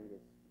what I need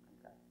is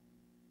contrast.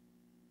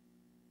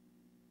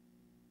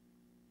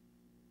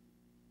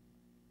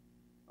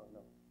 Oh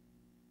no.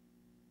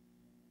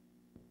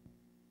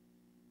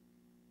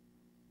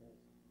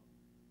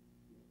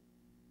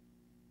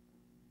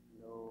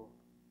 Low,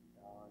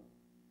 down,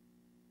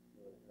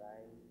 low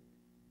right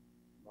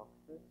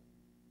boxes,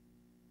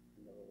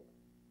 low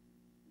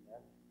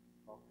left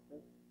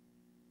boxes.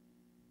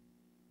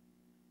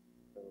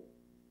 So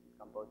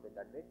compose it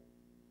that way.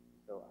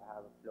 So I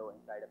have a flow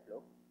inside a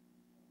flow.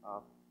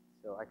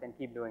 So I can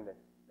keep doing this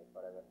like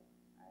forever,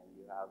 and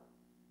you have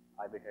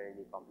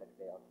arbitrarily complex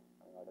layouts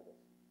coming out of this.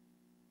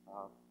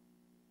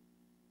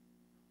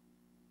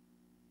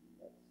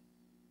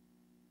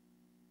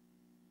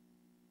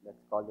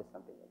 Let's call this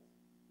something else.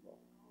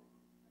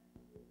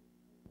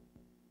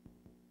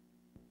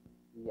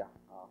 Yeah,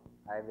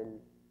 I will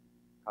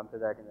come to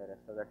that in the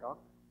rest of the talk.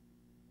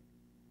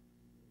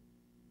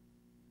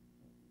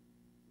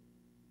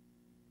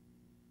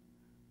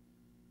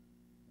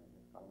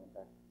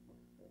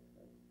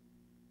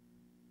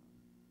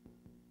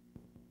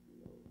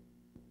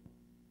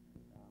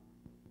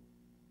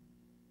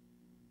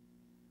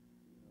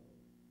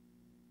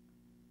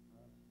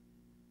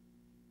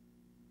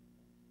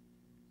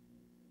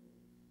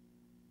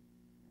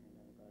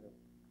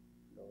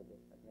 Load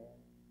this again.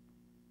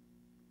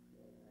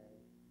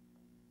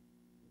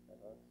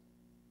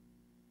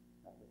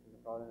 This is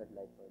the problem with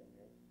light coding,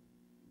 right?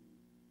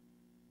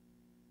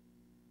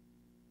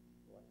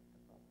 What the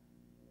problem?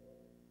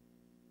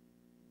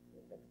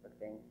 It's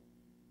expecting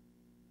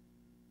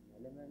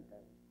an element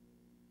and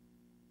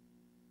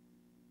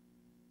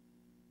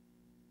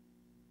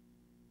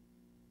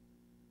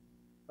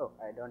oh,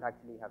 I don't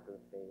actually have to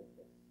say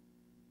this.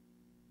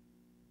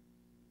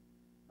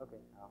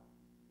 Okay, now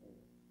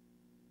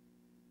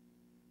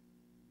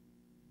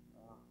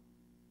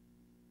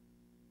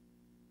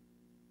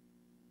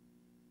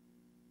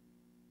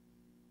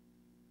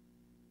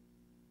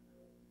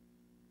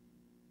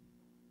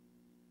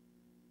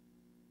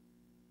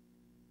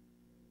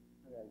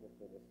I'll just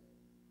do this.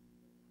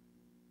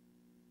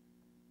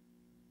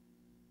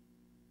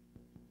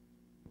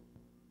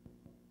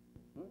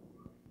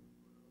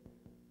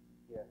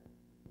 Here.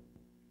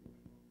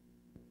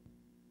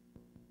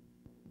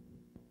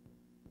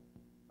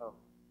 Oh.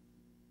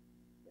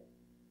 Okay.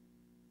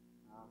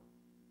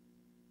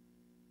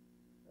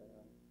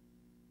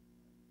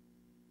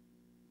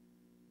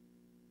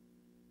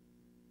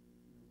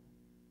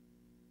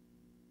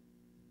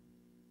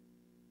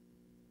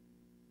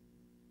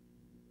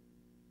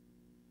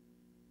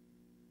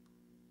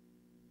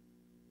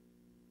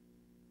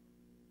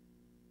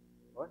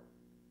 What?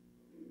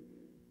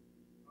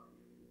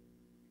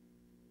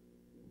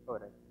 Oh,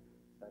 right.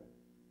 Sorry.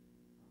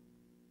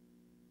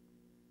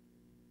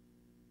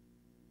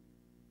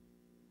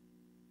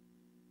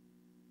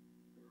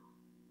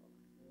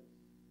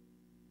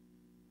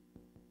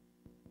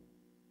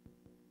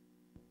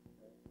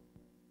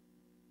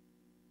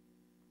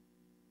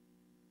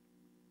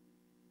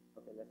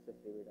 Okay, let's just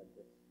leave it at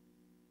this.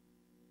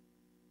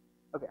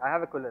 Okay, I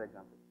have a cooler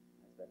example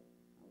as well.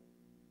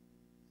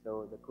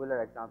 So the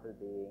cooler example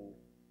being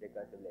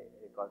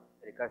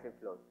recursive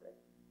flows, right?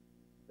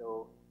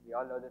 So we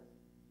all know this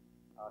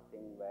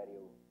thing where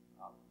you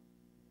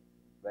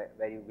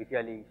where you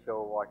visually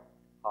show what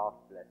half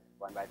plus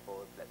 1 by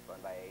 4 plus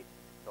 1 by 8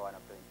 so on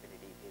up to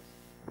infinity is.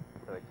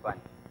 So it's 1.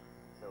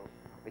 So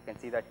we can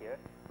see that here.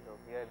 So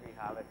here we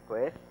have a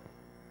square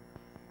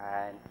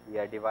and we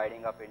are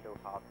dividing up into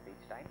halves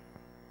each time.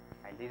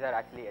 And these are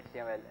actually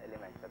HTML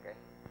elements, okay,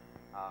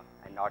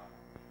 and not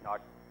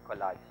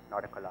collage,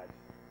 not a collage.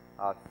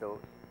 So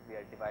we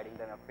are dividing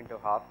them up into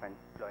half and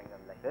flowing them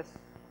like this.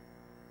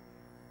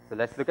 So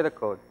let's look at the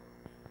code.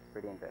 It's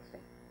pretty interesting.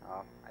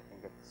 I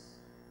think it's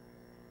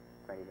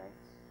 20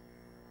 lines.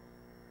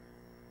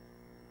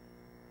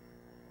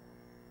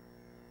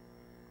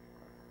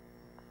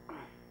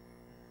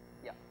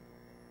 Yeah.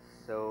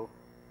 So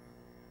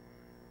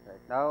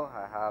right now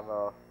I have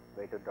a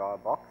way to draw a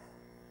box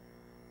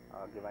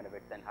given a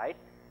width and height.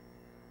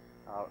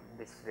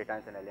 This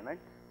returns an element,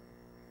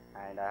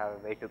 and I have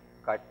a way to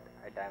cut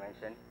a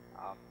dimension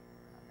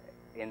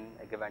in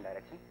a given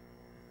direction.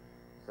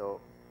 So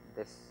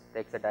this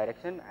takes a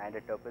direction and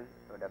a tuple,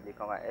 so w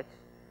comma h,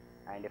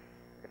 and if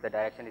the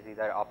direction is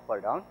either up or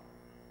down,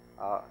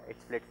 it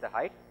splits the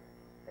height.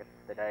 If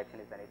the direction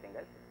is anything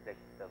else, it splits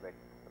the width.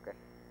 Okay.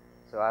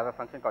 So I have a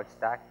function called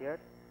stack here,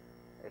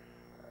 if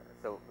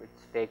so which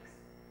takes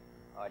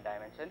a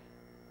dimension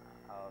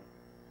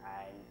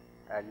and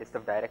a list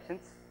of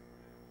directions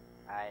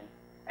and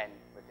n,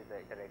 which is the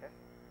iterator,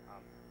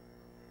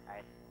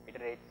 and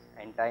iterates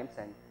n times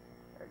and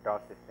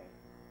draws this thing.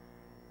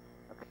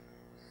 Okay.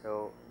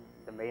 So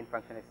the main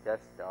function is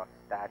just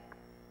stack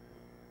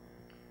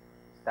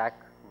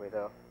with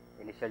a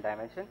initial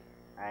dimension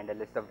and a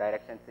list of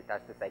directions it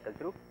has to cycle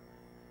through.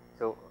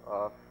 So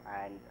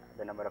and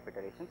the number of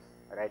iterations.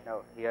 Right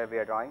now here we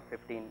are drawing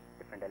 15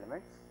 different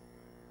elements,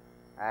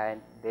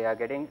 and they are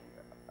getting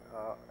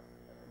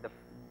the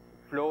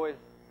flow is.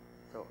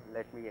 So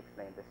let me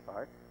explain this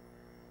part.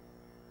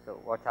 So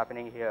what's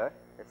happening here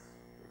is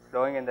it's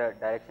flowing in the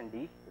direction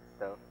D. It's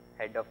the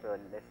head of the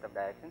list of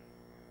directions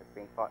that's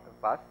being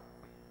passed,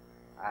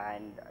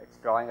 and it's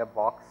drawing a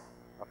box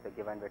of the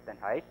given width and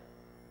height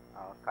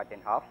cut in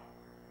half,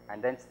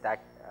 and then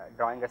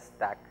drawing a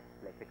stack,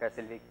 like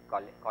recursively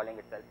calling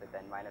itself with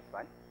n minus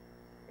 1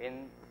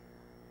 in.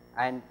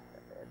 And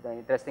the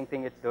interesting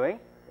thing it's doing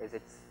is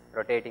it's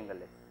rotating the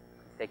list.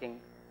 It's taking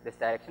this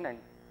direction and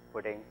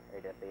putting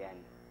it at the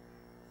end,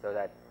 so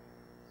that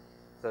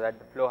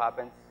the flow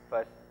happens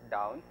first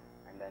down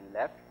and then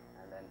left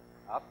and then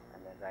up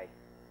and then right,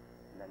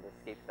 and then this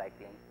keeps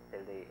cycling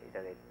till the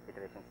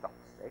iteration stops,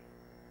 right?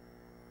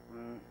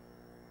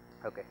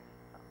 Okay,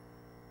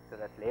 so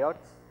that's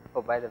layouts.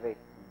 Oh, by the way,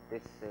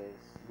 these are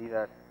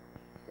HTML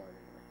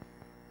elements.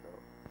 So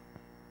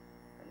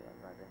anyone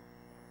wondering?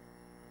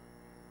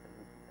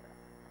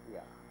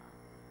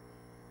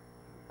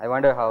 I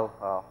wonder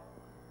how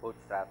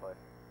Bootstrap or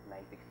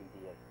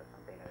 960GX or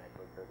something like that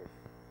would do this,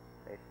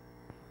 right?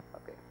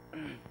 Okay.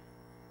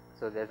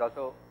 So there's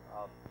also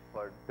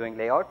for doing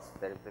layouts,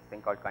 there is this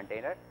thing called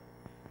container,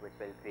 which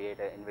will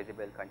create an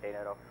invisible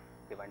container of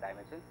given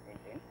dimensions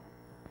int,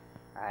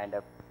 and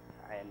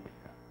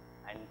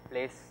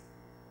place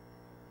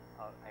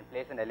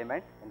an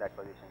element in that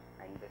position,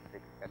 and this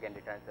again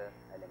returns the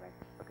element.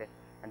 Okay,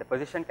 and the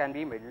position can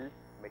be middle,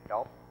 mid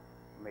top,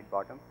 mid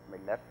bottom,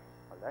 mid left,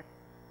 all that.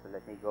 So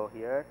let me go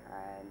here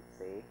and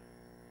say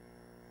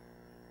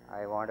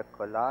I want a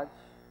collage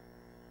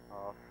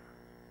of,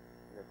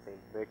 let's say,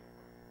 width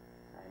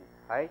and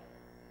height,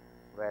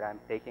 where I'm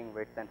taking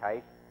width and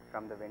height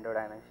from the window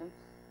dimensions.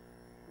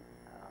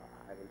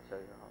 I will show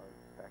you how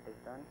that is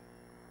done.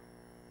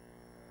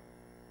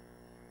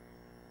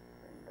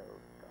 Window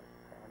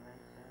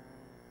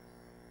dimensions,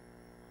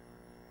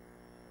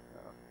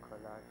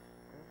 collage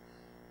this,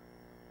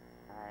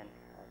 and I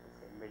have to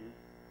say middle.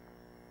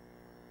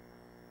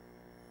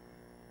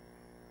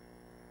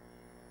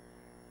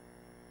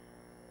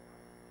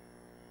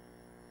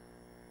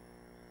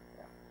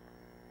 Yeah,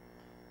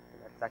 so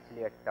that's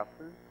actually a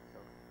tuple.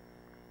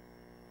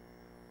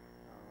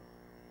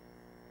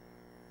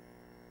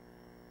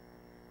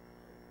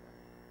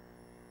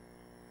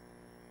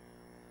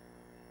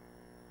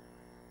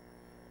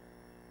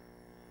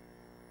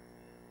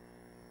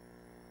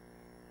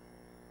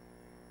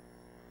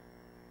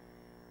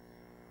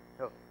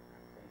 So oh,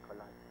 I'm saying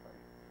collage,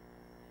 sorry.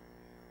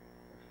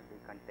 It should be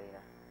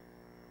container.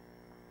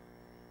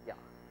 Yeah.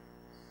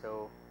 So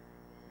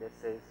this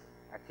is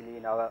actually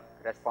in our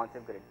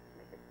responsive grid,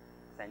 like it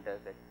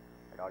centers it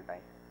at all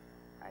times,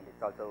 and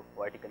it's also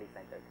vertically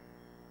centered.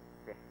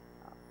 Okay.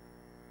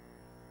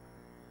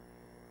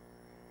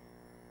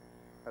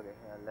 Okay.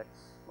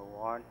 Let's move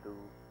on to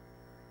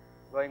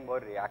going more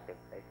reactive,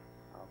 right?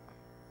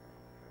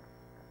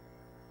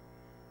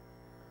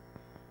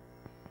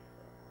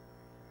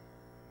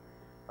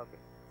 Okay,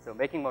 so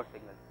making more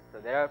signals. So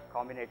there are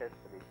combinators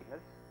for these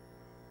signals.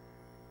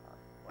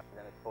 One of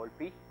them is fold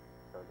P.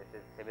 So this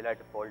is similar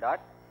to fold R,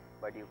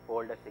 but you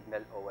fold a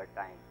signal over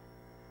time.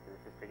 So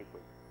this is pretty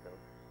cool. So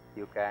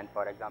you can,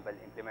 for example,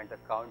 implement the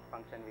count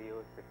function we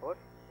used before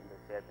in the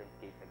SharePoint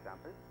keys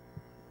example.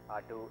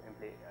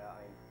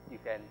 You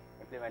can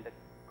implement a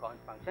count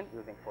function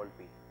using fold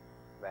P,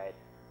 where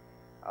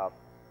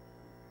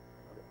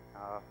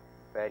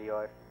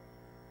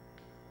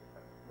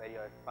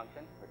your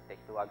function, which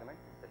takes 2 arguments,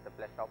 is the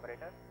plus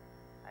operator,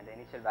 and the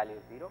initial value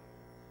is 0,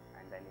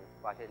 and then you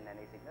pass it in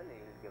any signal,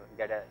 you will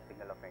get a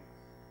signal of int.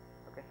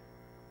 Okay.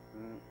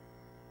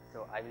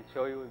 So I will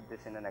show you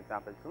this in an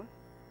example soon.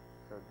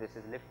 So this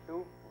is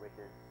lift2, which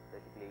is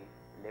basically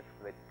lift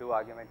with 2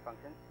 argument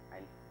functions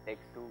and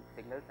takes 2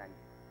 signals and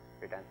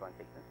returns 1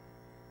 signal.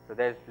 So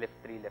there is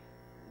lift3,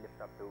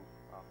 lift up to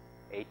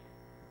 8.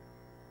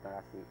 Don't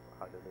ask me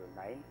how to do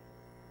 9.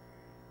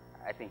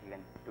 I think you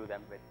can do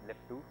them with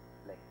lift2.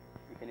 Like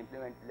you can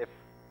implement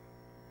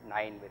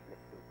lift9 with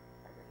lift2.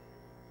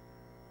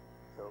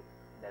 So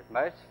there's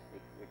merge.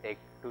 You take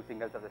 2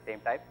 signals of the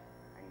same type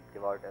and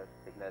give out a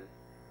signal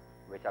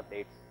which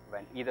updates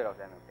when either of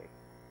them updates.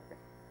 Okay.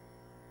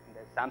 And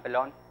there's sample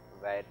on,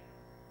 where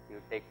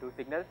you take 2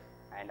 signals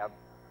and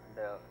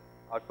the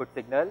output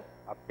signal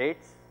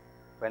updates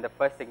when the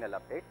first signal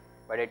updates,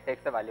 but it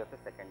takes the value of the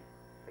second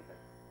signal.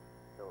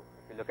 So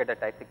if you look at the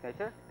type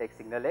signature, it takes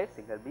signal A,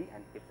 signal B,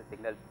 and gives a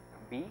signal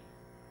B,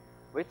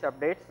 which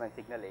updates when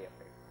signal A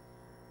updates.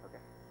 Okay.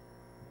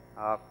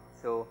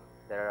 So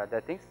there are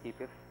other things,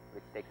 keep if,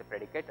 which takes a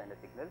predicate and a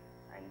signal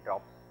and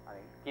drops,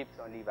 keeps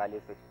only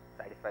values which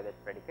satisfy that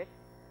predicate.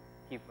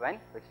 Keep when,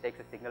 which takes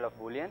a signal of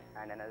boolean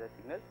and another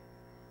signal,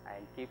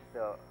 and keeps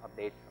the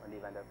updates only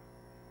when the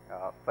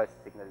first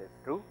signal is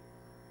true.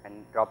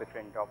 And drop if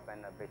and drop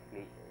when are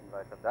basically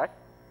inverse of that.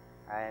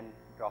 And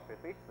drop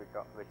repeats, which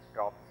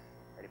drops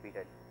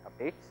repeated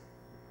updates.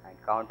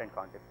 And count and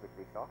countif, which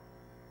we saw.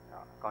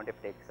 Countif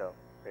takes a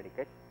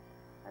predicate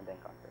and then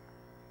countif.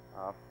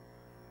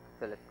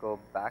 So let's go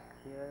back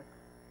here.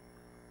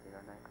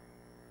 09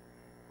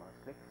 mouse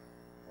clicks.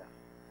 Yeah.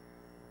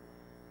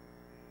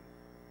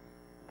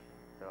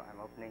 So I'm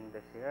opening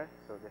this here.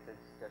 So this is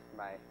just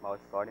my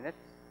mouse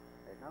coordinates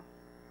right now.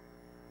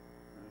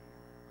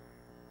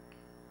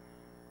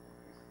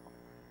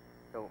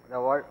 So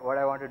now what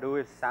I want to do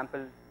is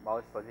sample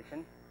mouse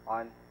position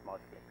on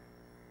mouse click.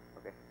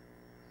 Okay.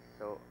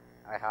 So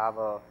I have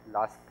a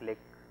last click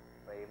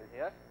variable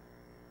here,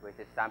 which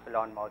is sample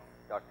on mouse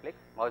dot clicks.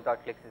 Mouse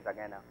dot clicks is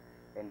again a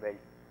inbuilt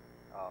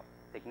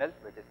signal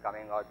which is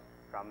coming out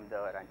from the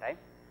runtime,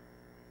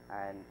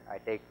 and I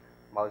take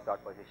mouse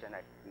dot position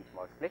at each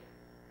mouse click.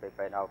 So if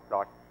I now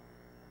plot,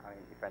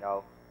 if I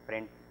now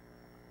print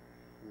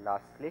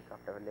last click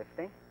after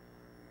lifting,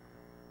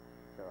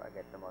 so I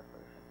get the mouse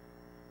position.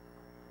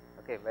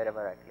 Okay,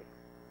 wherever I click.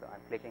 So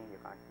I'm clicking, you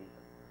can't see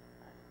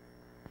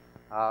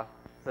them.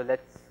 So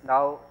let's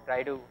now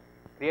try to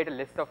create a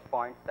list of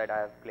points that I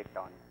have clicked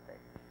on.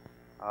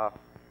 Right.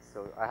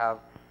 So I have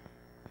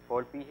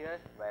fold P here,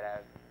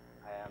 where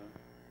I am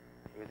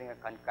using a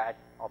concat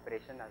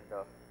operation as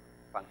the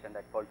function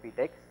that called p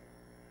takes,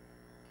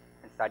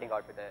 and starting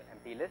out with an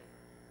empty list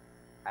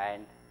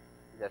and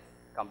just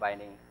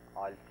combining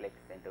all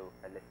clicks into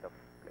a list of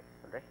clicks.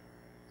 All right.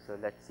 So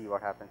let's see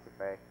what happens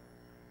if I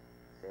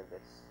save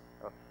this.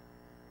 Oh.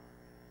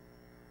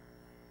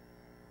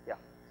 Yeah.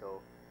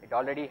 So it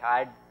already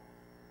had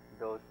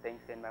those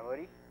things in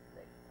memory,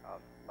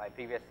 like my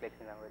previous clicks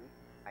in memory,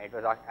 and it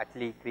was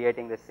actually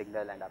creating this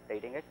signal and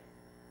updating it.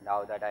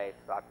 Now that I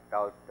swapped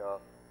out the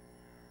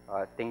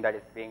thing that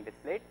is being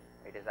displayed,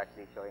 it is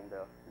actually showing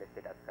the list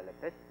it has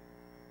collected.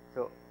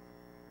 So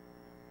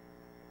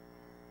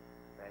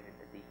where did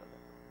the debugger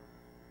go?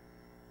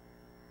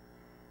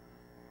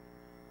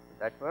 So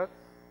that works.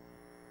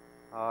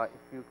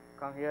 If you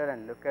come here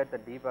and look at the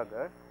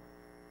debugger,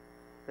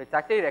 so it's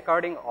actually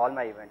recording all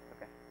my events.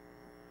 Okay.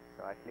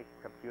 So I click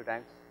a few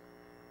times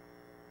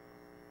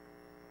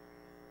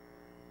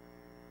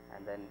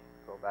and then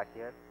go back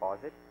here, pause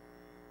it,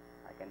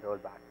 I can roll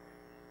back.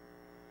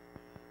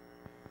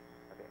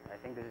 Okay, I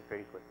think this is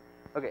pretty cool.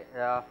 Okay,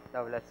 now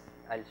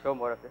I'll show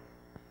more of this.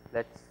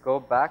 Let's go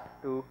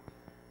back to,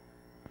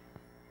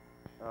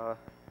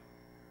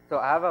 so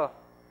I have a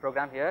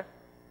program here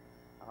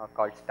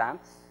called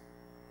stamps.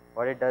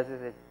 What it does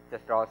is it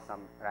just draws some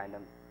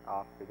random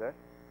figure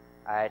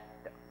at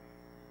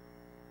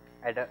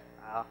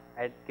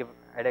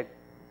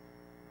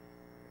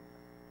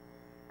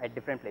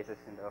different places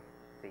in the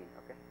scene.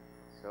 Okay,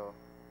 so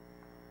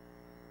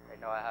right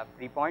now I have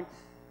 3 points.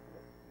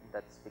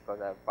 That's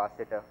because I have passed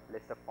it a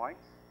list of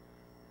points.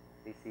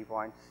 These 3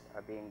 points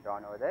are being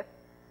drawn over there.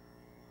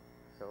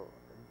 So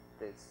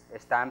a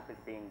stamp is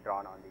being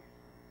drawn on these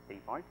 3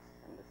 points,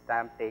 and the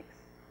stamp takes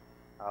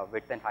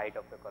width and height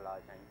of the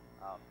collage and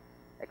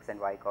x and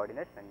y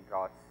coordinates and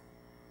draws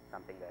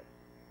something there.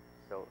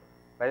 So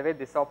by the way,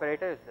 this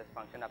operator is just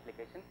function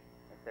application.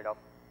 Instead of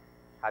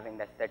having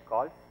nested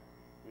calls,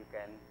 you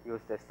can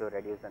use this to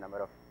reduce the number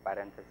of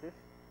parentheses.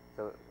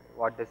 So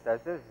what this does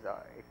is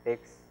it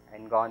takes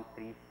ngon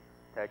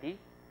 330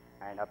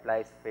 and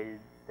applies filled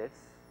this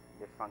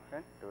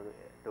function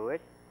to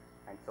it,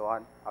 and so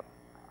on up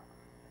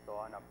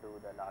to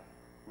the last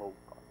move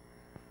call.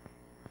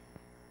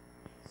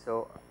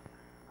 So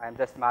I am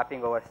just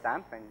mapping over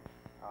stamp and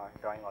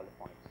drawing all the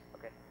points.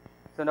 Okay.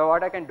 So now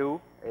what I can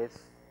do is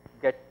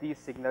get these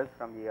signals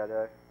from the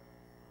other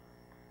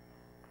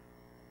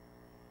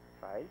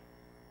file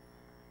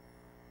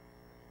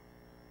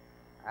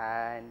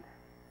and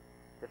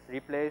just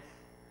replace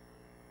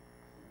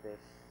this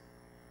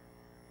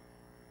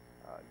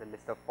the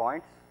list of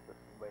points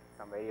with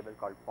some variable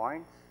called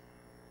points,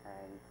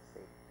 and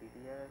say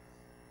tds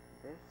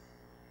this,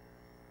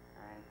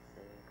 and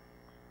say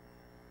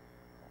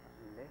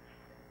list,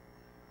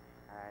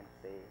 and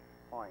say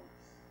points.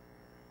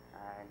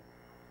 And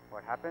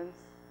what happens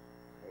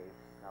is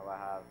now I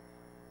have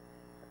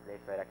a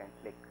place where I can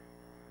click.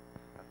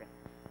 Okay.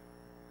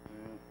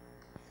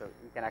 So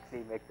you can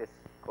actually make this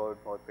code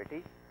more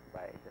pretty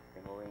by just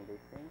removing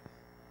these things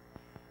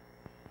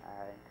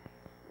and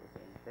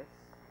using this.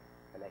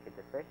 I like it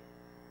this way.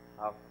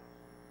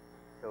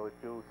 So if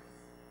you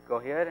go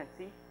here and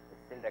see,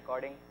 it's still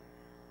recording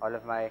all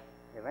of my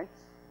events.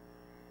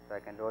 So I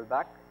can roll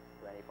back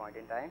to any point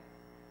in time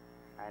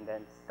and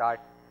then start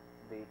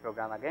the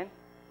program again,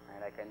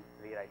 and I can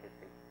rewrite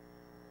history.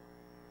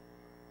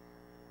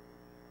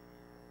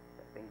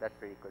 So I think that's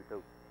pretty cool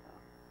too.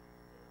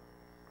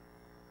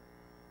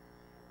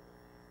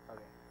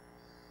 Okay,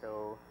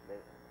 so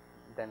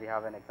then we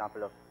have an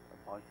example of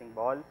a bouncing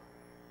ball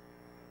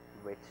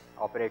which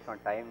operates on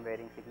time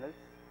varying signals.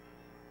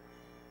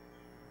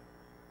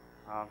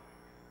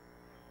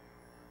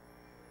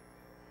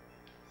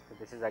 So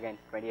this is again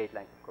 28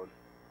 lines of code.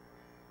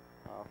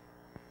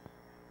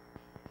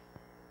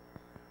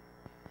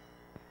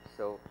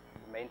 So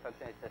the main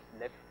function is just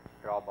lift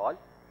draw ball.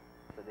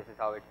 So this is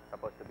how it's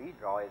supposed to be.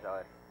 Draw is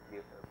our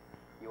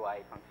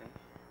UI function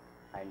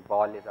and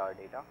ball is our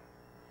data.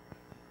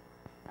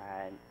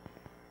 And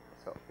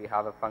so we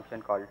have a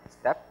function called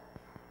step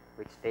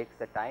which takes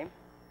the time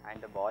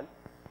and the ball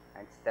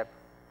and steps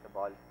the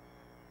ball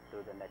to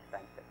the next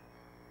time step.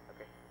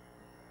 Okay,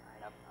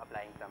 and I'm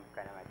applying some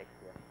kinematics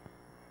here.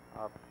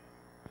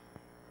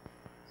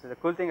 So the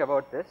cool thing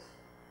about this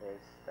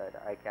is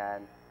that I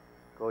can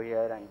go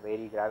here and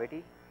vary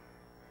gravity.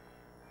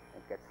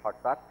 It gets hot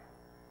swapped.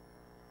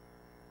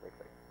 Wait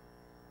for it.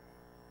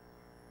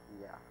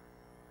 Yeah,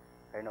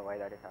 I don't know why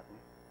that is happening.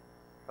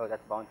 Oh,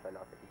 that's bounce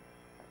velocity.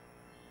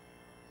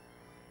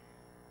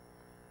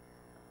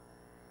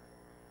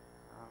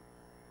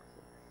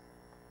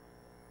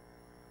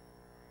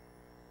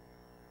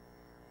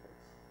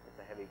 It's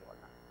a heavy ball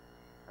now.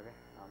 Okay.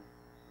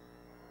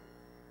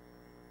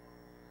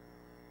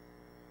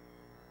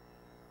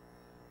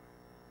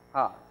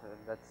 So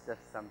that's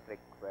just some trick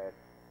where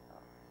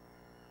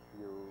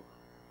you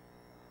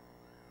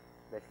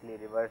basically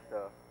reverse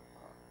the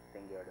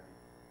thing you are doing.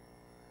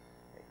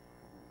 Right.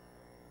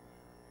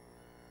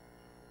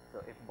 So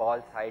if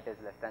ball's height is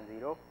less than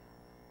 0,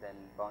 then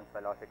bounce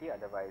velocity,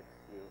 otherwise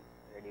you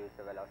reduce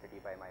the velocity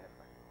by -1.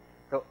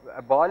 So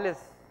a ball is,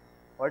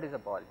 what is a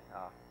ball?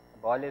 A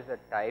ball is a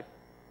type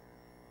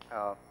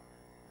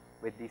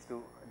with these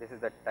two. This is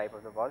the type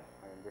of the ball,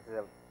 and this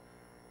is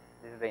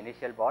the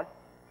initial ball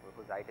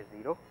whose height is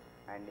 0,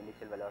 and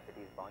initial velocity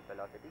is bounce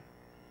velocity.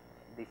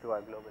 These two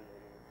are global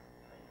variables.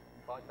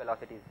 Bounce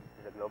velocity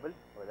is a global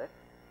over there.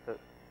 So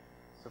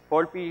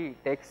fold P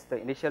takes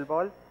the initial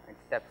ball and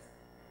steps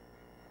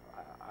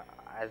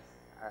as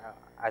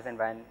and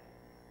when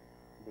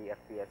the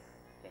FPS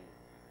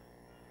changes.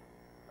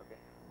 Okay,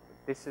 so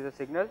this is a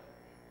signal.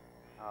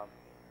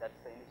 That's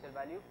the initial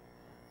value.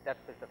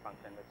 Steps is the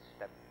function which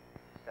steps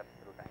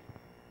through time.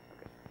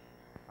 Okay.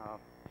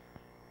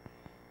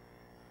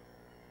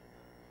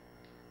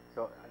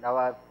 So now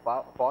I have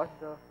paused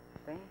the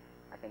thing.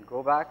 I can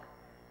go back,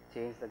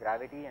 change the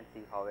gravity, and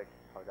see how that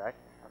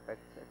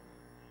affects it.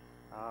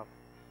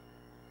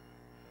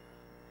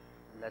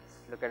 Let's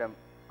look at a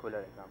cooler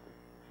example.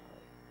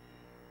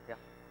 Yeah.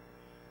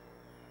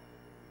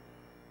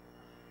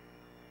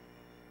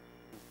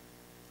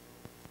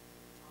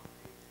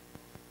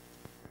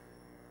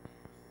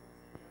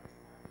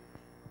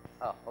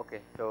 Oh,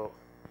 okay. So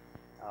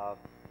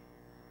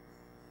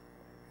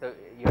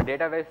your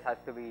database has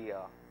to be,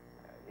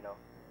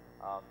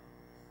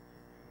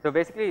 so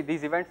basically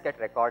these events get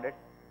recorded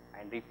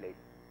and replayed.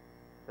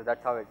 So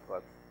that's how it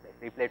works.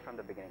 Like replayed from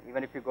the beginning.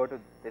 Even if you go to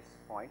this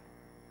point,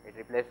 it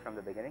replays from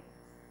the beginning,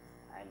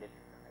 and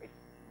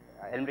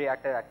Elm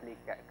Reactor actually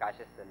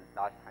caches the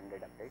last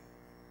 100 updates.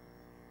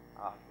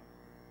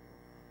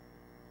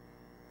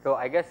 So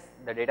I guess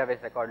the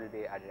database record will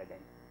be added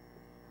again,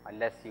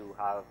 unless you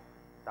have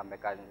some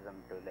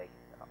mechanism to like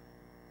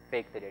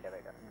fake the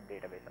database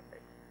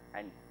update.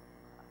 And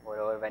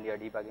moreover, when you are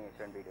debugging, you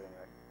shouldn't be doing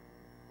it.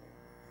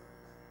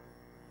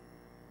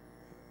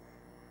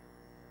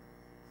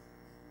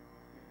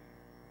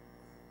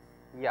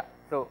 Yeah,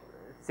 so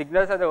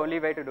signals are the only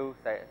way to do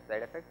side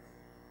effects.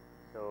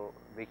 So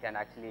we can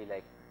actually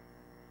like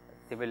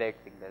simulate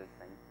signals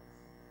and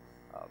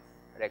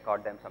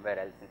record them somewhere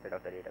else instead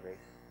of the database.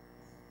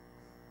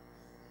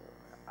 So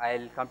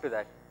I'll come to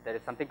that. There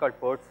is something called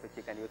ports which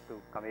you can use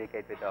to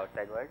communicate with the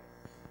outside world.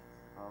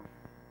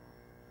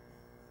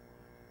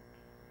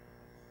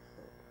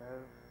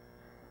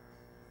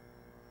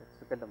 Let's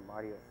look at the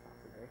Mario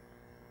example, right?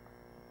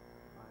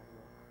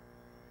 Mario.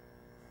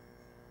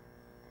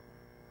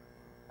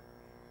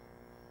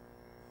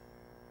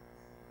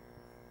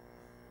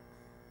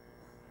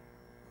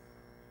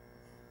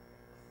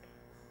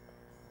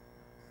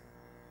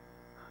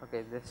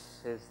 Okay,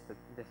 this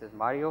is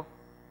Mario.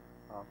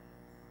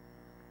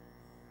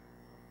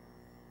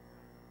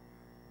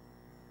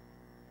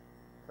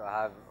 So I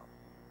have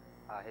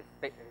his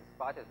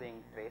path is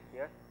being traced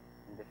here,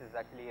 and this is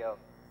actually a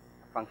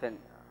function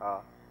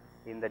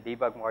in the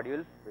debug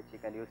module which you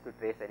can use to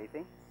trace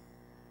anything.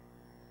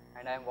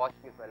 And I am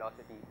watching his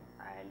velocity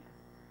and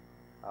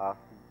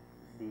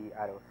the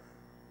arrows.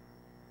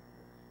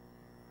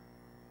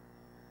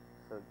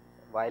 So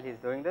while he's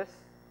doing this,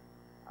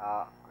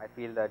 I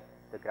feel that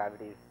the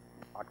gravity is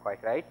not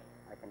quite right.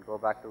 I can go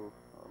back to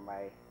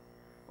my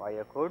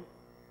wire code,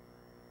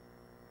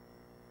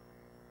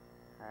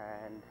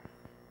 and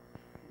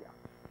yeah,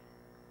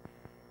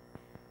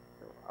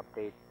 so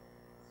update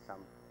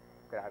some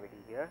gravity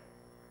here,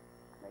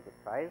 make it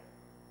 5.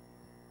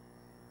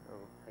 So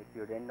if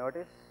you didn't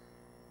notice,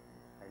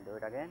 I'll do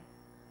it again.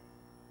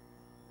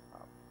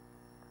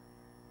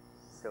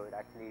 So it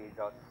actually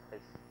draws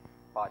his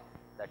path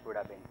that would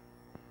have been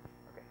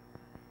okay.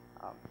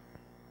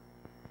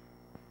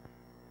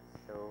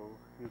 So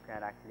you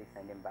can actually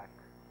send him back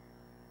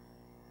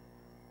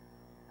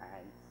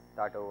and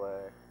start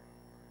over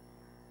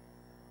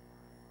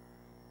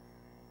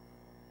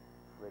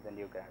with a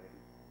new gravity.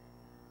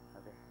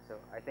 Okay, so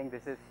I think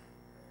this is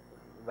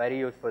very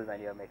useful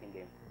when you are making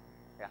games.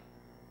 Yeah.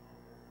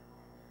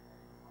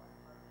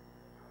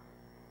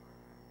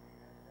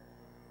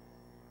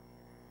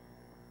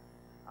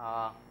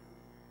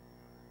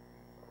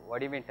 What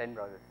do you mean 10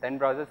 browsers? 10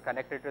 browsers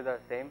connected to the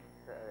same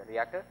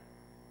reactor?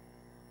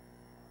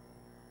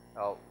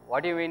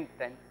 What do you mean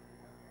 10?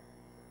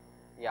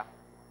 Yeah.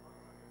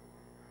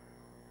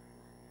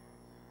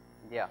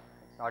 Yeah,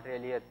 it's not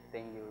really a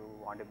thing you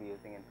want to be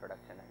using in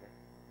production, I guess.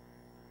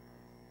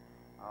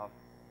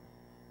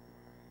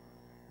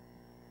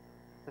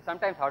 So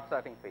sometimes hot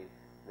swapping fails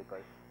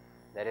because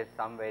there is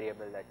some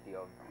variable that you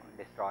have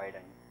destroyed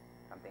and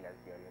something else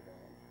you are using.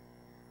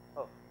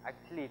 Oh,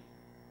 actually,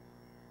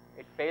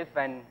 it fails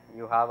when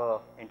you have a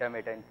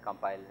intermittent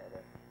compile error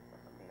or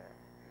something like that.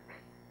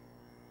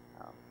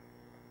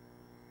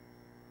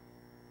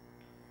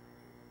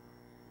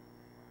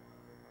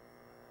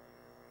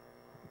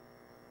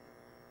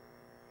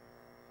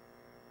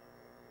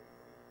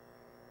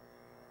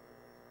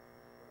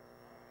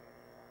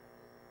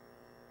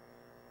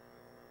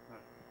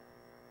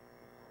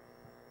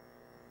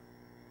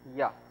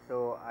 Yeah,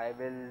 so I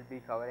will be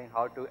covering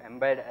how to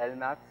embed L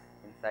maps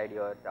inside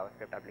your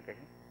JavaScript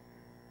application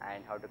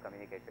and how to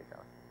communicate with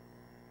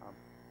JavaScript. Okay.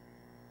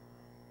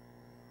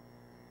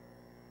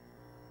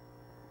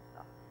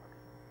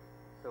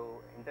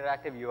 So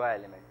interactive UI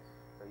elements.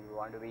 So you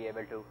want to be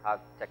able to have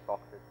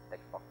checkboxes,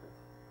 text boxes,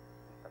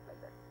 and stuff like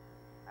that.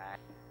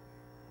 And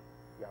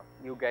yeah,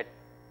 you get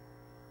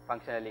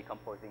functionally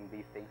composing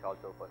these things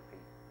also for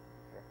free.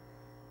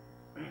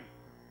 Okay.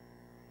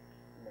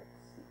 Let's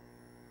see.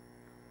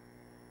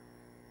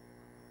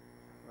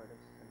 What is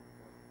the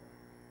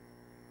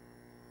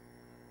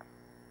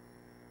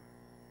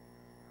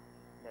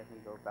Let me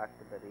go back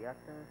to the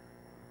reactor.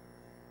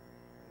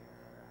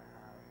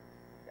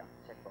 Yeah,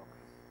 checkbox.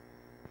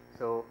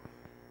 So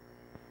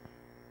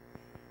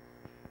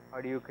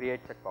how do you create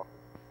checkboxes?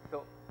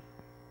 So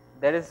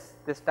there is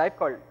this type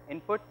called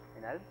input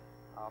in Elm,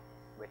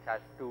 which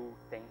has two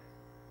things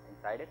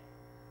inside it.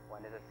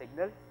 One is a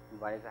signal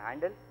and one is a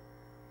handle.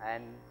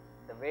 And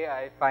the way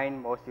I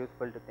find most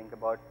useful to think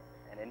about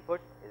an input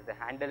is the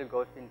handle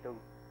goes into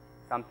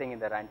something in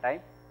the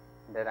runtime.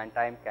 The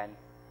runtime can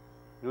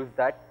use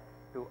that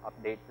to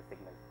update the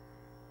signal.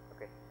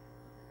 Okay.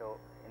 So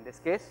in this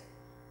case,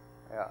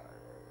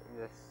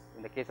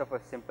 in the case of a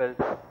simple,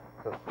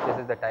 so this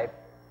is the type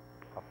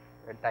of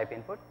type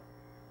input.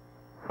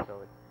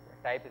 So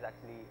type is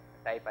actually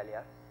a type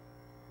alias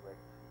with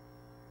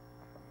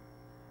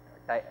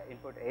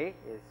input A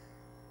is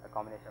a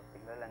combination of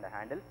signal and a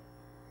handle.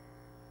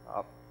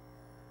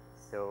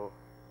 So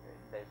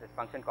there is this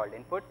function called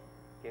input.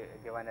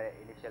 Given an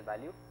initial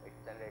value, it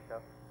generates a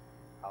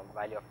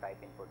value of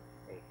type input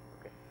A.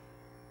 Okay.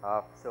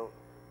 So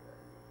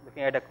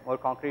looking at a more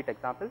concrete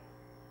example,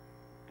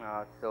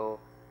 so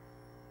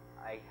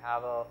I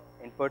have a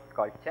input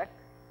called check,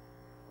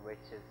 which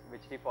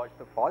defaults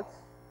to false,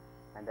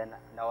 and then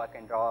now I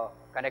can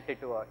connect it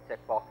to a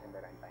checkbox in the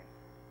runtime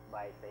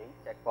by saying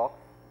checkbox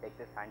take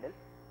this handle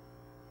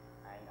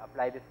and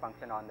apply this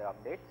function on the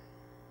updates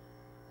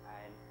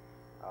and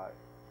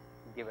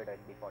give it a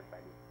default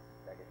value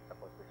that is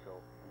supposed to show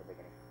in the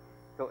beginning.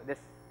 So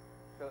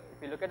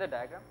if you look at the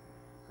diagram,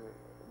 so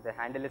the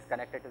handle is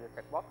connected to the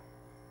checkbox,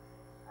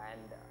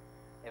 and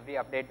every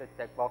update the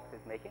checkbox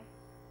is making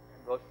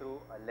goes through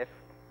a lift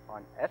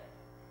on F,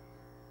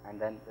 and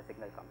then the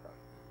signal comes out.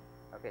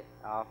 Okay,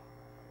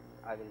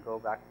 I will go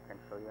back and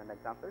show you an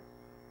example.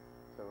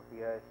 So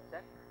here is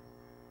check.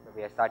 So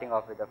we are starting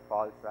off with a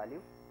false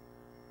value,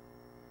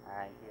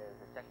 and here is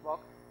a checkbox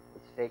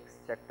which takes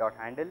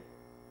check.handle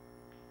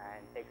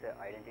and takes an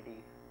identity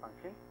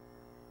function.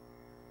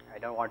 I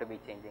don't want to be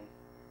changing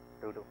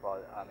true to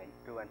false,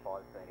 true and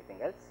false to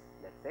anything else,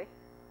 let's say,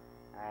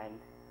 and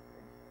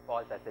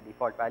false as the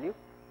default value,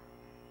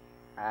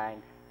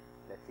 and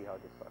let's see how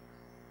this works.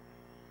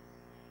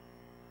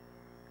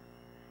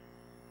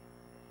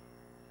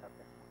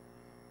 Okay.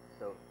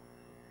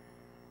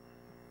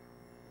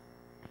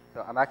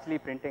 So I'm actually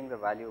printing the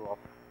value of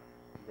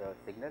the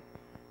signal.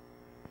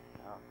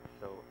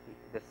 So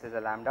this is a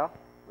lambda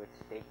which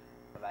takes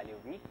the value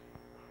v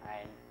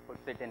and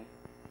puts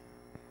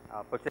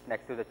it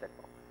next to the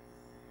checkbox.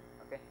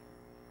 Okay.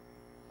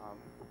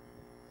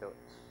 So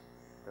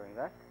doing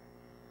that.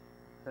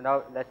 So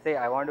now let's say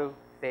I want to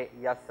say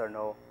yes or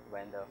no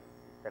when the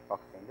checkbox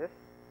changes.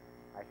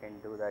 I can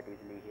do that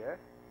easily here.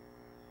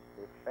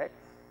 If x,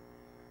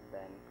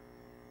 then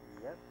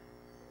yes,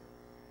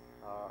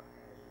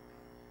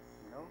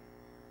 no.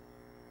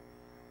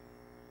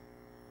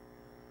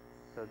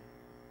 So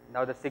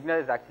now the signal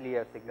is actually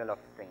a signal of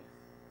strings.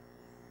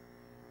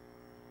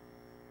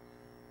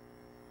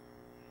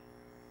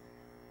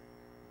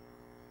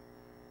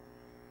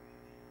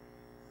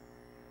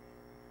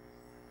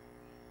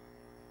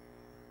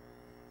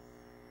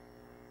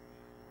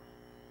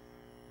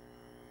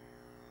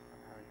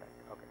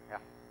 Okay,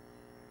 yeah.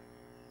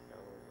 So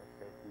let's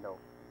say no in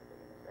the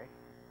beginning, right?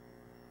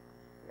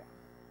 Yeah.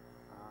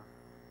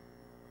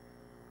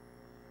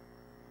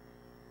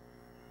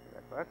 So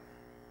that works.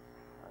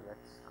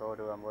 Let's go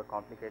to a more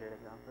complicated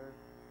example.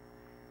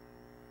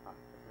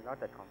 This is not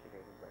that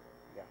complicated, but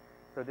yeah.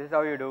 So this is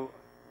how you do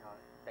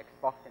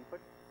text box input.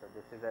 So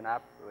this is an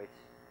app which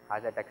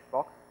has a text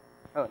box.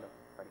 Oh no,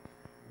 sorry.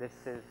 This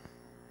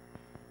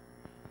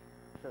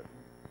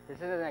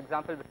is an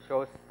example which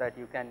shows that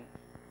you can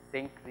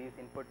sync these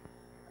input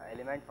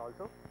elements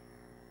also.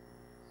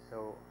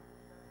 So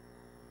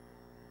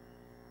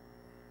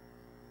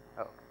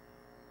okay.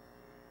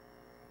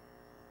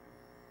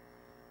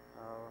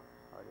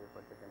 How do you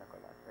put this in a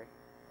collage, right?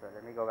 So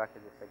let me go back to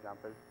this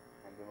example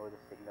and remove the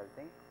signal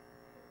thing.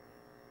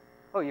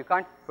 Oh, you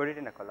can't put it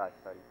in a collage,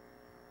 sorry.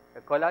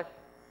 A collage.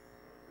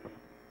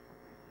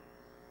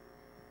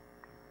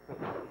 So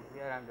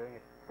here I am doing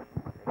it.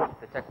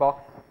 The checkbox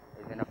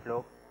is in a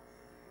flow.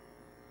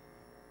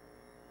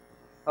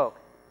 Oh,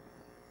 okay.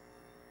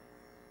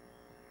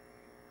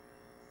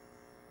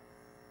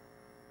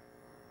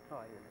 Oh, I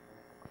understand.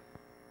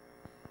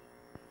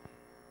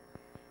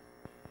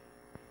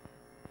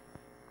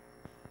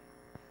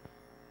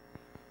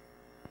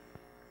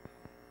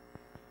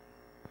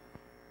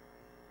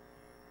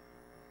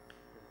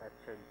 That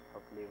should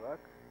hopefully work.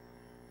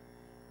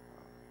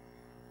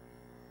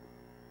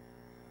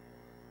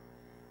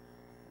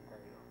 There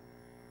you go.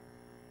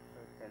 So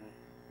it's in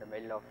the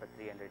middle of a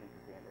 300 into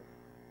 300.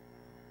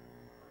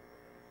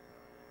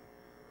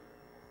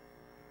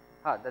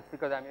 That's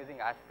because I'm using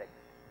as text.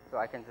 So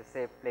I can just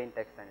say plain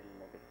text and it will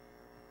make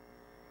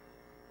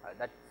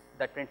it.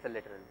 That prints a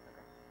literal.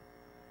 Okay.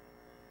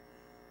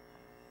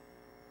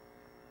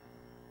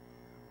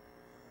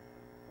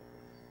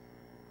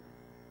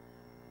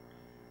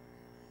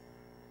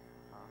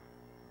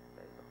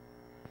 There you go.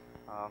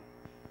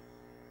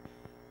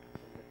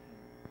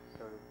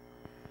 So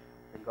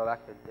we'll go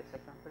back to this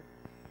example.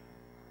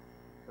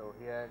 So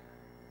here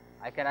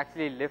I can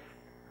actually lift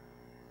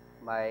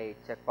my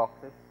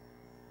checkboxes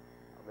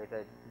with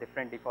a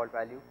different default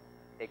value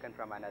taken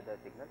from another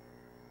signal.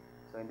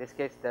 So in this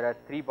case there are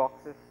 3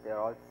 boxes, they are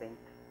all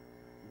synced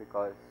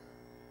because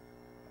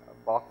a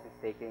box is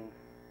taking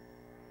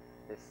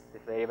this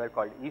variable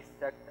called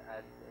isChecked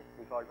as its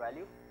default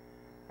value,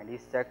 and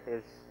isChecked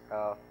is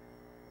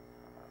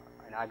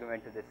an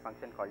argument to this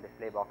function called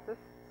display boxes,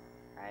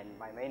 and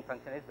my main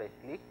function is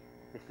basically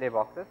display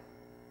boxes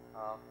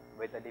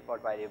with the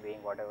default value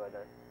being whatever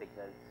the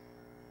signal's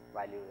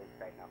value is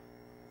right now.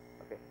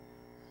 Okay,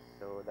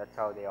 so that's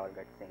how they all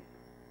get synced.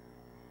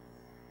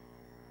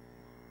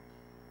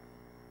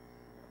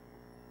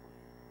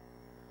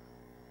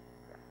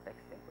 Yeah,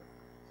 text input.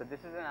 So this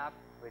is an app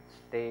which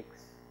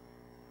takes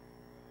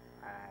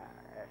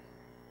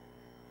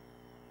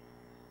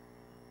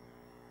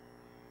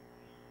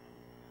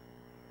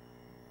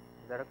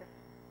is that okay?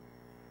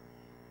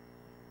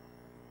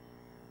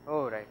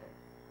 Oh, right.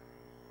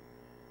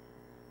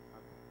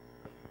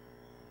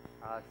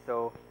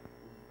 So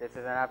this is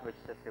an app which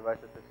just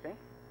reverses the string.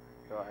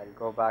 So I'll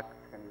go back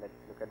and let's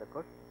look at the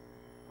code.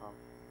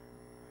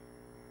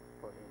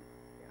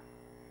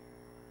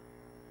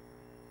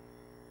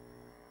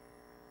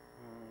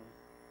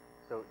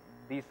 So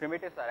these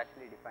primitives are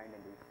actually defined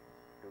in these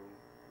 2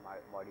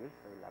 modules,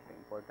 so we'll have to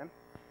import them.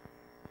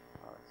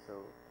 So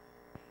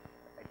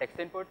a text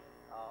input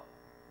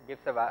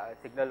gives a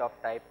signal of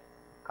type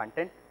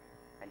content,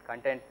 and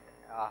content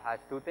has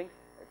 2 things.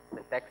 It's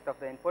the text of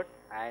the input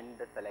and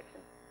the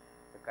selection,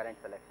 the current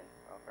selection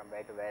from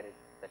where to where is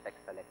the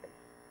text selected.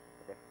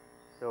 Okay.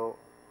 So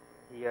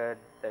here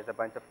there's a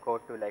bunch of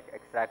code to like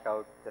extract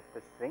out just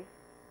a string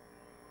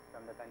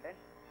from the content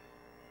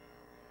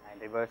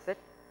and reverse it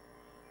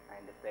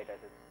and display it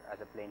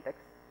as a plain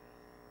text.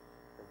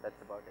 So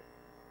that's about it.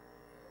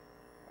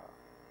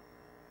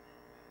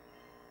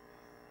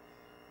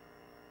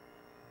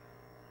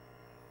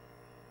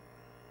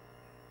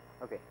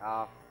 Okay,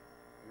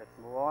 let's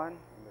move on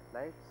in the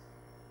slides.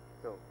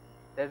 So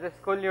there's this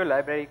cool new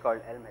library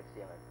called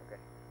Elm-HTML. Okay,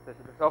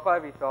 so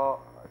far we saw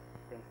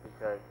things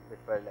which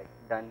were like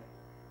done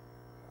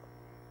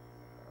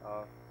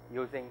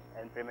using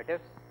Elm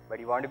primitives, but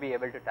you want to be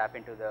able to tap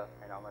into the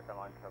enormous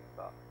amount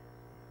of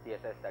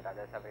CSS that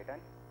others have written,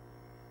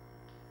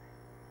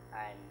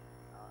 and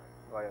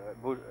whatever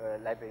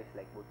libraries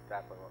like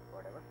Bootstrap or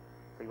whatever.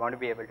 So you want to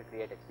be able to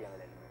create HTML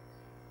elements,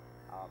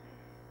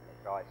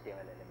 like raw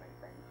HTML elements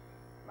and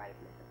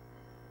manipulation.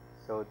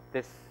 So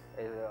this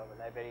is a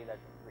library that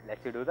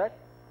lets you do that.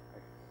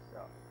 It's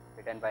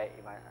written by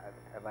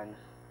Ivan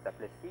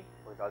Zaplisky,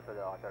 who is also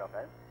the author of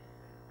Elm.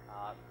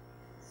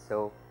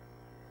 So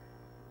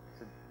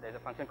there's a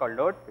function called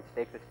load, which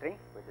takes a string,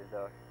 which is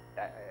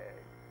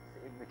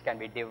which can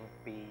be div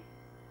p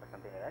or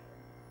something like that,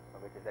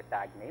 which is a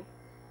tag name,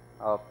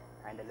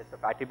 and a list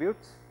of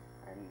attributes,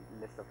 and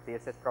list of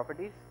CSS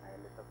properties, and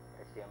a list of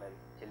HTML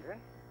children,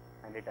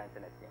 and returns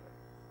an HTML.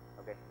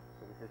 Okay,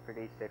 so this is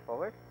pretty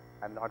straightforward.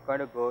 I'm not going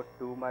to go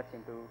too much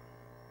into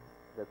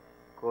the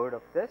code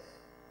of this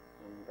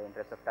in the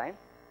interest of time,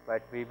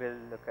 but we will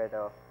look at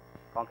a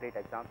concrete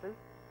example.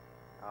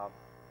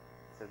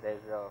 So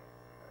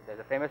there's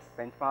a famous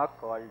benchmark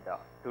called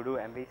to-do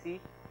MVC,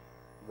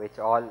 which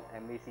all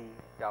MVC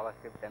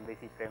JavaScript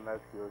MVC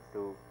frameworks use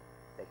to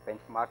like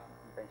benchmark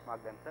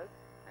themselves,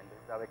 and this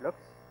is how it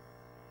looks.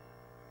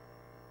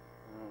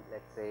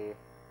 Let's say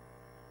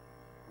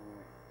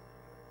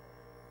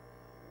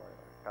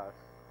task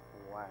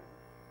 1,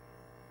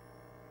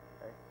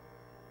 right?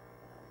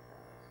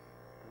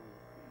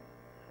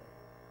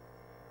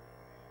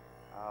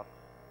 So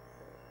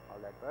all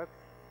that works,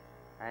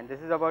 and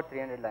this is about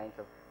 300 lines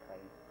of code.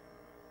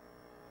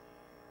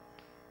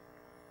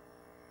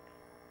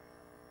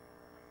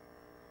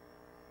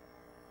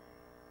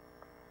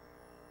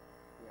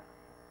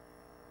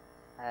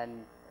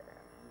 And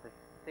the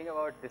thing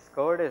about this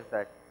code is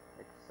that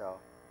it's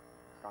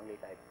strongly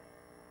typed,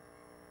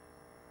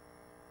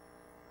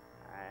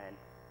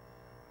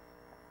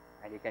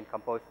 and you can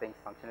compose things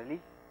functionally.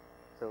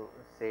 So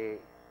say,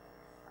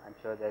 I'm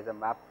sure there's a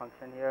map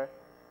function here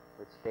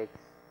which takes,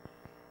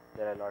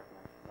 there are a lot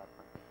of map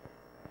functions.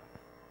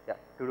 Yeah,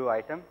 to do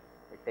item,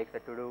 it takes a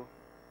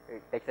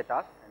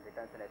task and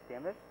returns an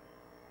HTML.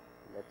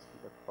 Let's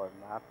look for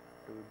map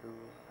to do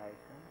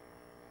item.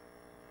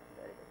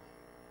 There it is.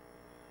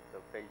 So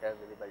filter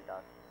visible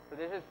task. So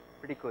this is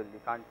pretty cool.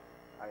 You can't,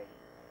 I mean,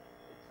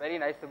 it's very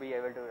nice to be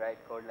able to write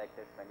code like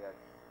this when you are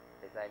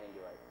designing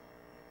UIs.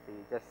 So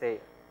you just say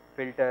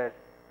filter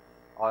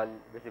all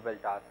visible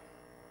tasks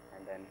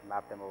and then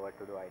map them over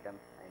to do item,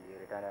 and you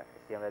return a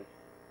HTML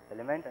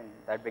element, and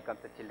that becomes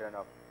the children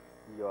of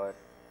your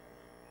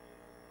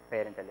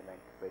parent element,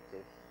 which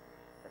is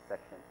a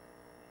section.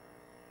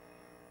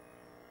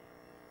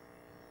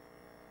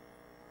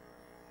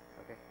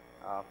 Okay.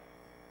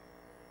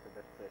 So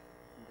that's it.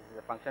 This is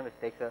a function which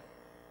takes a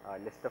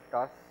list of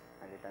tasks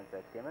and returns the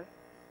HTML.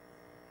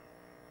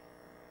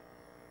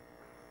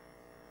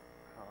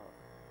 So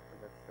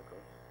that's the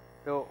code.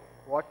 So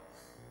what's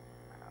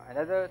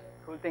another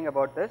cool thing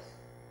about this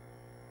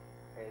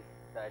is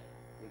that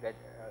you get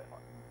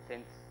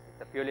since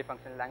it's a purely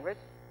functional language,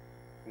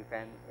 you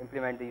can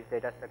implement these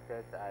data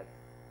structures as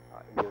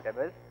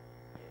immutable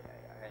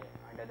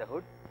under the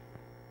hood,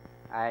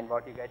 and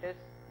what you get is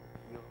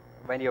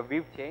when your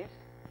view changed,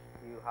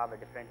 you have a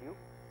different view.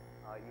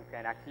 You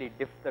can actually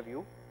diff the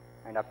view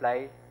and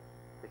apply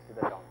this to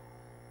the DOM.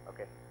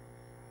 Okay.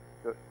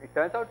 So it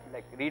turns out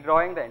like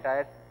redrawing the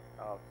entire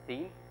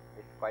scene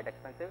is quite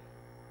expensive,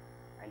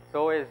 and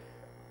so is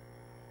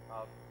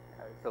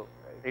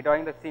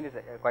redrawing the scene is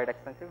quite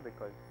expensive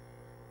because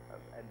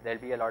there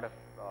will be a lot of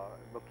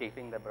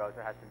bookkeeping the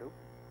browser has to do.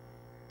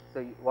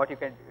 So what you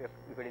could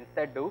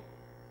instead do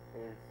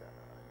is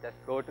just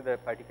go to the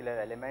particular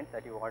element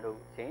that you want to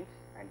change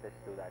and just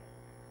do that.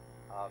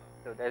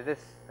 So there is this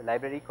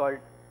library called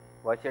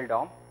virtual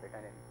DOM written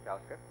in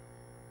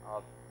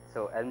JavaScript.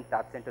 So Elm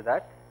taps into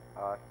that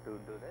to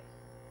do this.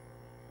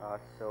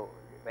 So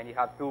when you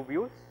have two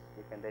views,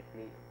 you can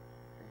basically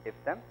diff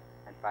them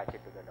and patch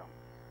it to the DOM.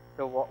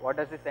 So what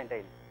does this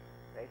entail,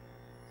 right?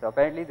 So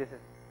apparently this is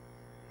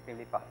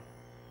extremely fast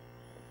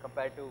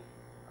compared to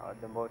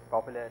the most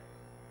popular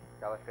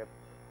JavaScript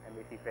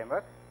MVC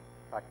framework,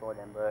 Backbone,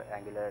 Ember,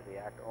 Angular,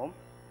 React, Om.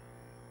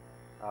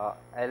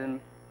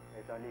 Elm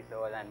is only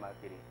slower than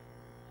Mercury,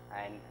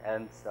 and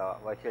Elm's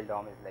virtual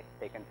DOM is like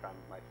taken from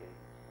Mercury.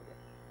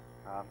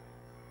 Okay.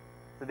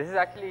 So this is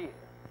actually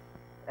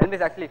Elm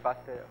is actually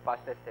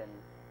fastest in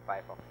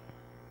Firefox.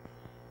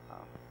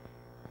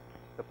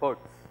 So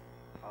ports.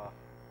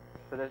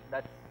 So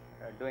that's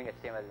doing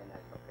HTML in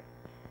Elm. Okay.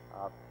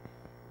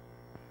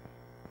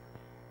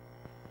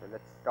 So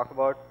let's talk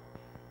about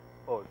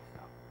ports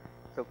now.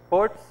 So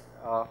ports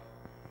are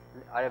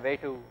a way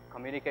to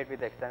communicate with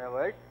the external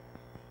world.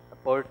 A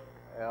port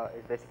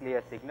is basically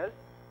a signal,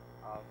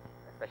 a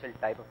special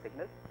type of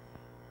signal.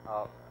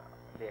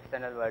 The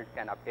external world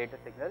can update the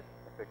signal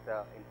if it's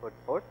an input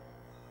port,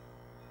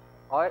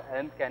 or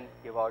Elm can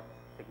give out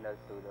signals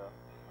to the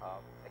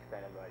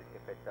external world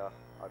if it's an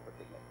output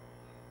signal.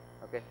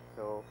 Okay,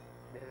 so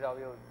this is how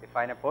you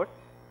define a port.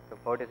 So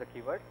port is a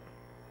keyword.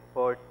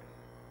 Port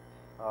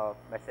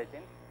message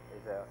in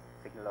is a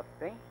signal of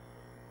string.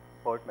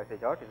 Port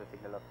message out is a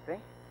signal of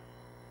string.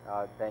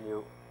 Then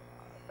you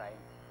assign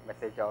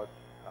message out,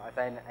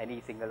 assign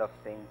any signal of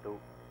string to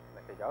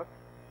message out,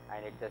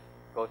 and it just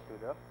goes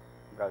to the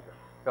browser.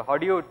 So how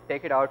do you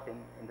take it out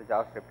in the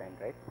JavaScript end,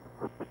 right?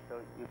 So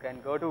you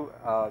can go to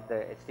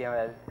the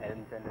HTML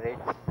Elm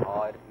generates,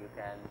 or you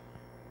can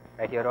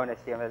write your own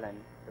HTML and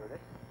do this.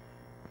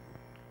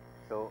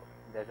 So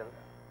there's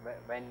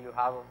when you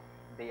have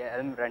the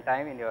Elm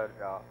runtime in your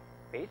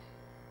page,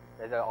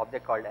 there's an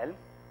object called Elm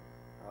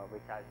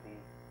which has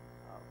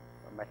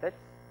these methods.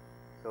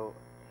 So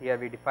here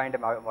we defined a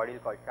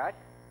module called chat,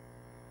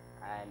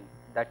 and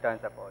that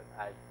turns up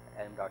as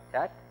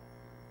elm.chat.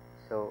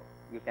 So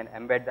you can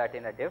embed that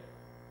in a div,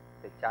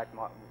 the chat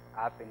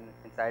app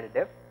inside a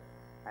div,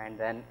 and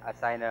then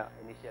assign an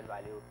initial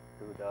value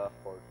to the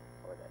port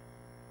over there.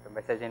 So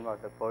message in was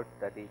the port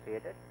that we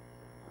created,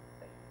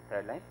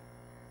 third line,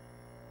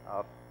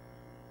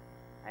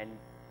 and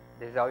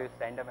this is how you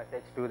send a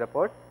message to the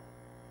port.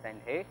 Send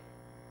hey,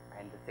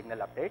 and the signal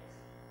updates,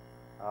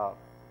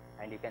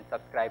 and you can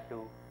subscribe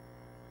to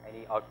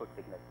any output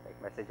signal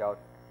like message out,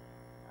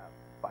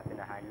 pass in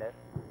a handler,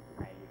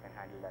 and you can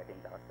handle that in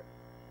JavaScript.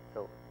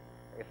 So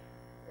if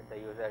the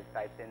user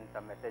types in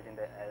some message in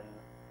the Elm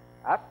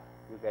app,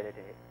 you get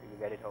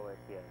it over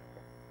here.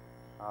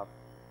 Okay.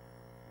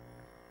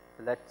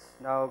 So let's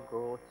now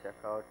go check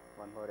out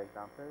one more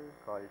example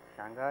called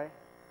Shanghai.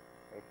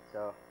 It's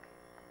so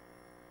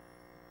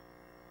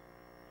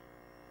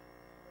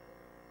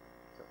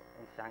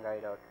in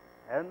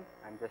Shanghai.elm,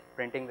 I'm just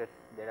printing this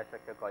data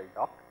structure called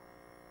doc.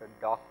 So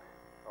doc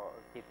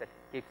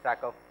keeps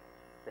track of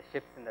the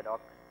ships in the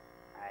dock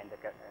and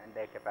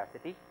their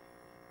capacity.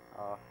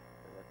 So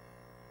let's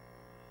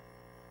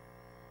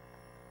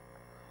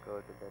go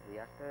to the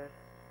reactor.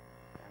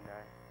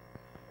 Shanghai.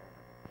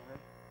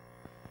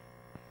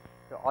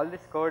 So all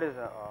this code is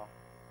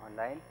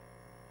online.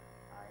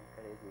 I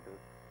encourage you to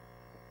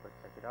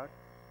check it out.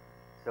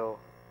 So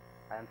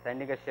I am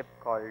sending a ship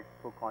called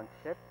Pukon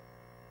ship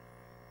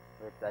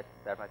with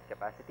that much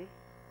capacity,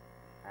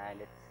 and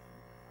it's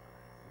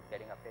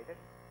getting updated.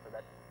 So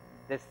that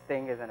this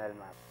thing is an Elm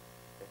map.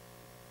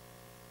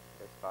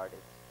 This part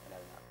is an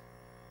Elm map,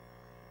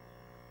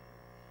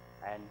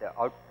 and the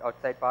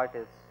outside part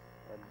is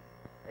an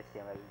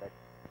HTML that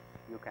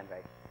you can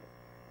write.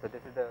 So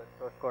this is the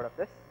source code of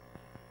this.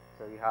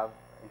 So you have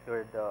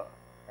included the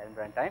Elm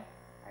runtime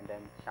and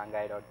then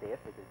Shanghai.js,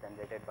 which is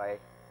generated by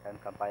Elm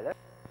compiler.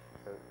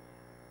 So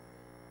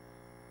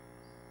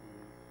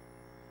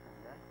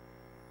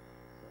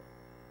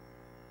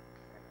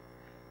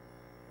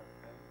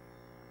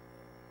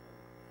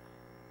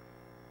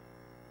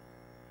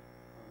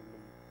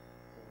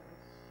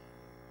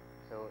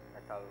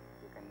how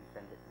you can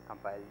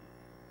compile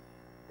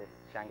this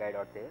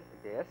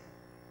Shanghai.js,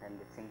 and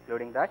it's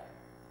including that.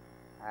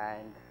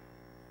 And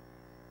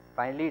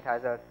finally, it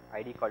has a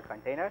ID called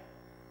container,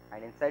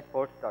 and inside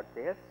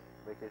ports.js,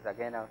 which is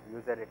again a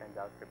user written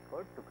JavaScript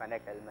code to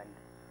connect element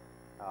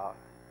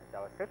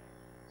JavaScript.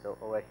 So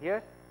over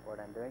here, what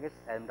I'm doing is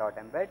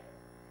elm.embed,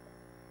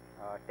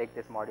 take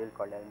this module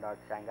called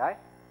elm.shanghai,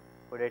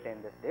 put it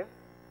in this div,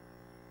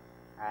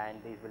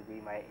 and these will be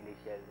my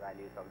initial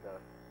values of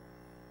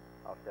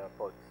the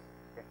ports.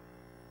 Okay.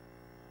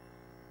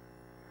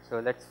 So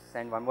let's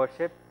send one more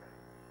ship.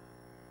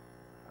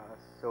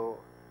 So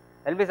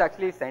Elm is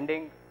actually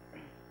sending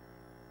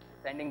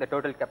the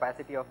total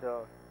capacity of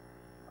the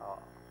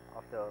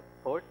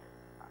port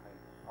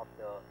of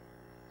the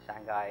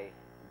Shanghai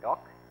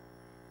dock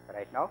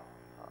right now.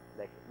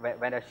 Like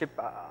when a ship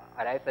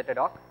arrives at a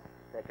dock,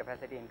 the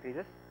capacity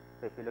increases.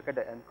 So if you look at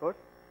the Elm code,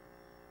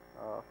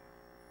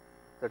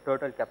 so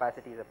total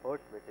capacity is a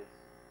port which is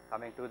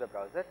coming to the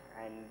browser,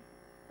 and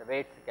the way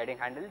it's getting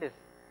handled is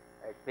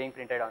it's being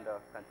printed on the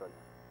console.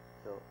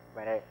 So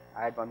when I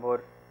add one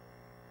more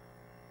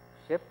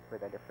ship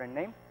with a different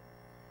name,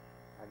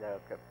 the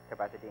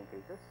capacity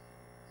increases.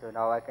 So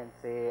now I can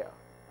say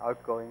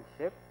outgoing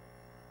ship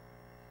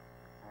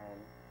and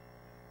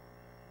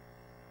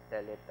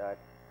tell it that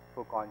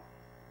hook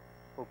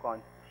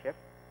on ship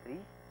 3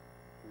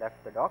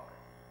 left the dock,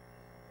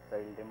 so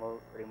it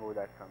will remove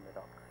that from the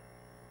dock.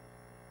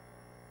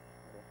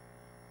 Okay.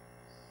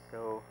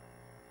 So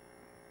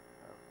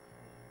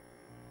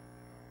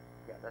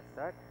yeah, that's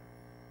that.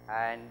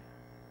 And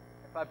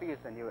FRP is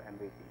the new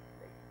MVP.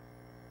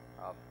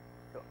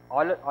 So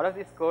all of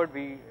this code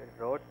we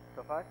saw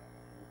so far,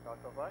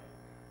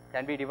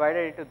 can be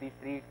divided into these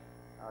 3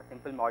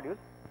 simple modules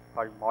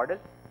called model.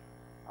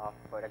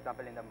 For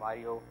example, in the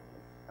Mario,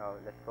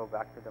 let's go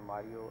back to the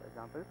Mario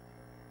example.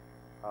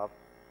 So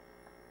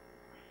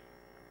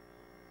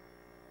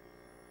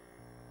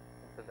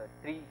the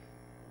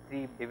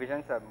three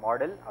divisions are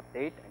model,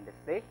 update, and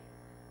display.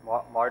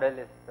 Model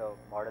is the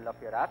model of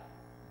your app,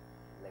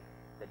 like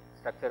the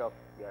structure of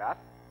your app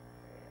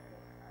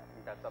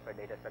in terms of a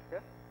data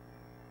structure,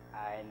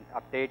 and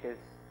update is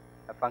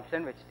a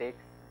function which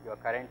takes your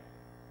current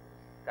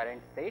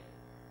state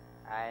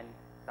and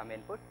some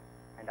input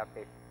and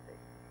updates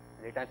state,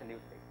 returns a new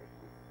state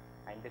basically.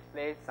 And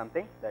display is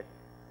something that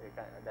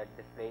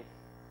displays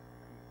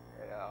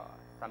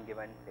some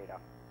given data.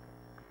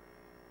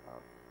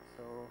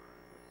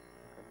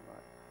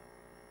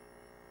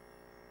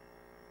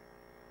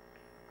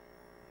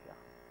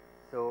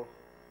 So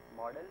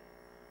model.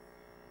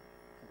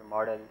 So the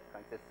model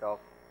consists of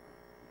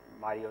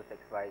Mario's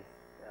xy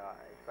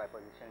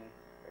position,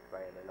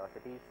 xy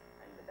velocities,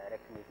 and the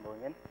direction is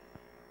moving in.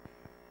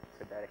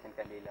 So direction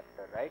can be left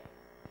or right.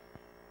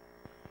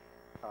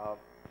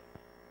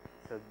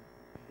 So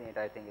the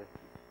entire thing is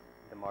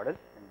the model,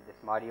 and this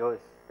Mario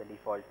is the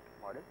default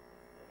model.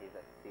 It is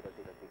at 0,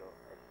 0,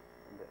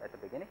 0 at the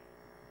beginning,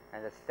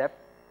 and the step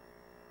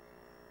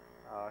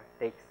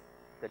takes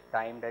the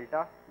time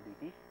delta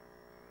dt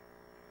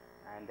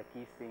and the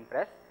keys being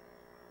pressed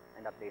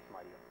and updates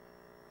Mario.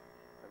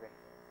 Okay.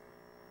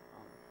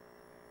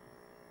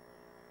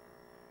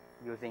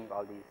 Using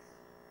all these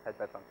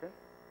helper functions.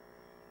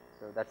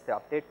 So that's the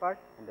update part,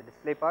 and the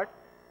display part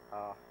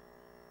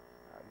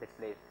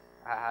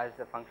has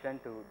a function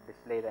to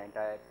display the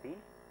entire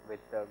scene with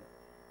the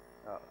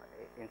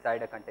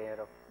inside a container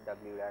of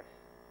w dash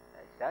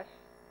h dash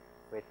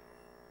with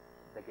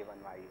the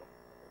given Mario.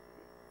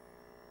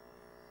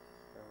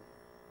 So,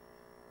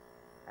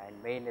 and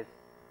main is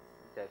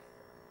just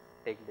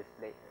take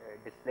display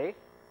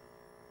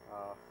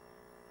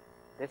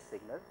this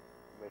signal,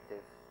 which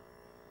is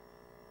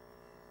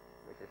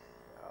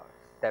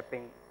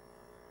stepping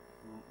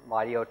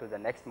Mario to the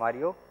next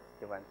Mario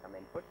given some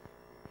input,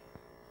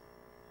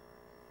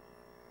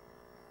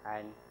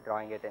 and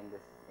drawing it in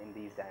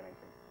these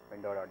dimensions,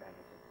 window dot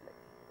dimensions, like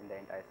in the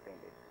entire screen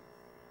basically.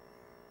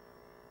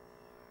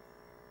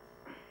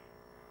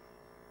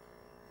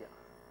 Yeah.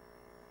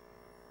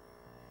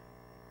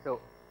 So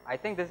I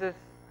think this is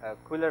a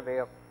cooler way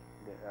of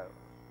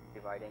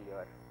dividing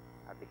your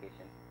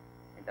application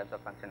in terms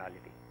of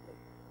functionality.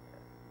 Like,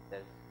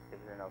 there's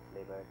division of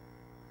labor,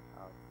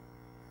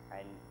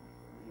 and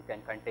you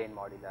can contain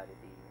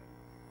modularity and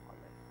all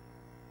that.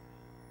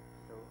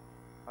 So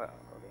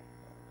okay.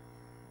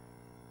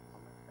 How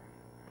much time?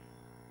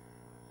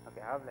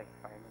 Okay, I have like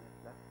 5 minutes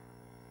left.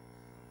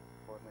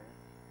 4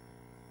 minutes.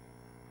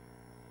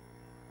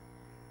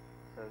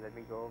 So let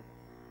me go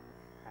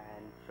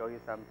and show you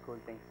some cool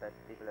things that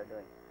people are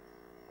doing.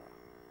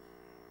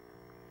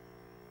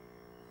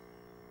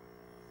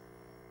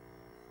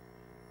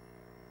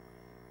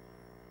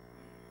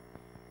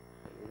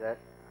 So these are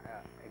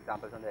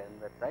examples on the Elm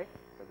website.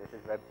 So this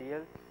is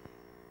WebGL.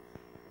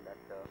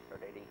 That's a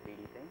rotating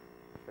 3D thing.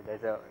 So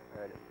there's a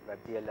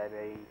WebGL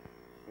library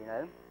in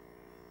Elm.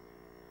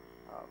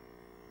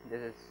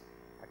 This is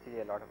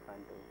actually a lot of fun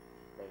to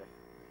play with.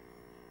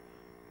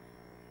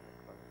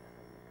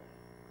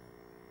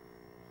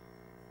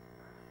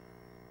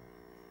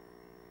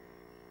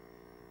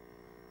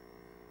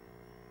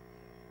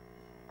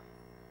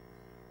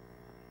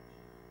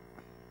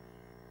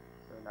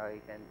 now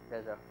you can,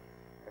 there's a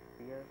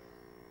FPS,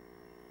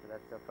 so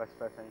that's a first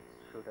person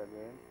shooter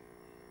game.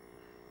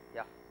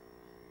 Yeah.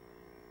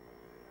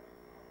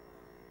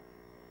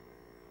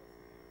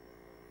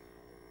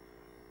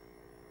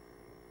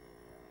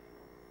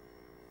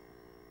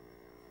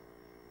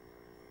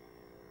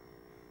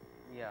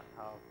 Yeah,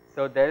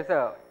 so there is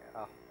a,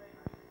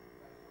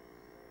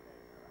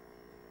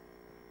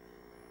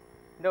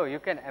 no, you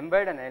can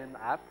embed an Elm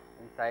app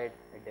inside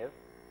a div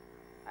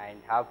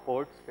and have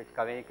ports which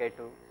communicate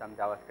to some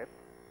JavaScript,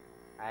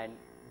 and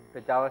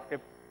the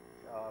JavaScript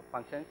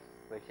functions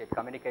which it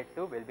communicates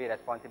to will be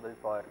responsible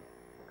for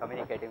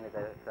communicating with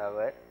the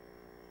server.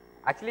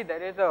 Actually,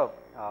 there is a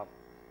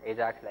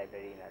Ajax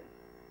library in Elm.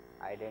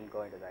 I didn't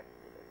go into that.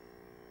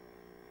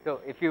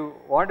 So if you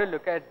want to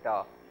look at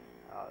all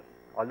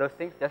those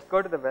things, just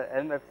go to the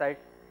Elm website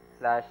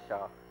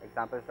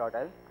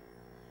 /examples.elm,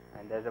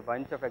 and there's a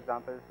bunch of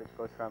examples which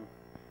goes from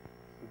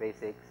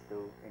basics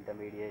to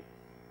intermediate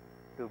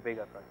to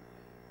bigger projects.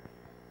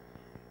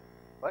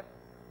 What?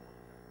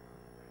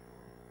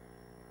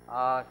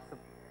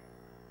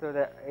 So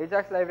the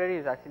Ajax library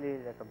is actually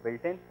like a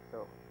built-in,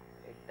 so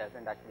it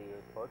doesn't actually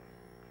use ports,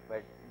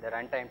 but the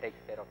runtime takes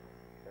care of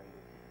doing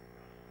this.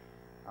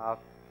 Okay,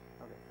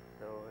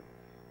 so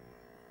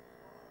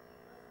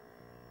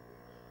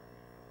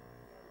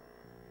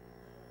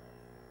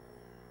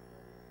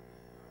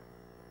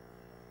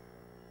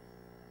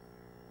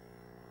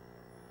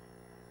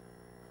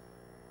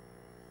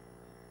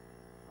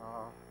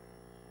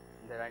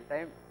the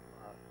runtime,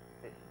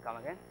 come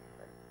again.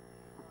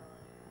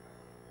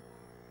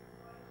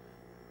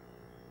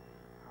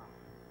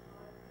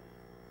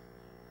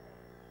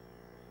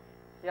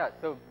 Yeah,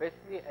 so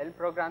basically Elm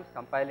programs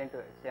compile into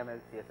HTML,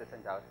 CSS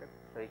and JavaScript,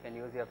 so you can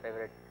use your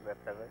favorite web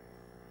server.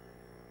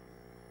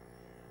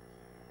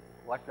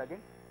 What plugin?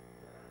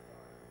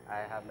 I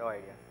have no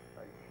idea,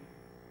 sorry.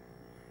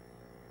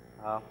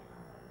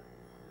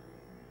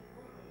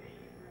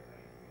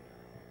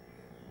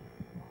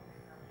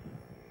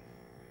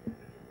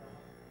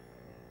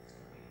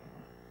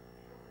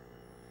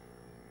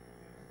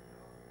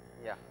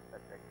 Yeah,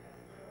 that's right.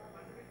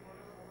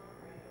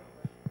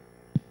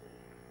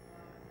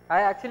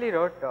 I actually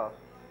wrote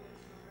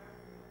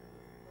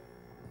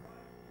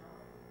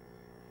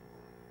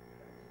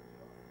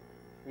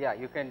yeah,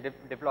 you can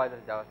deploy the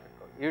JavaScript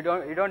code. You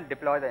don't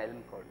deploy the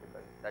Elm code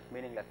because that's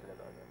meaningless to the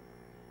browser.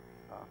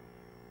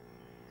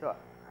 So I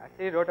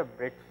actually wrote a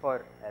bridge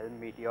for Elm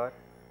Meteor,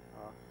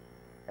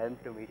 Elm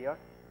to Meteor.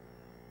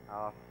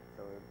 So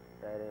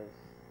there is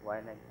one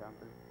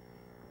example.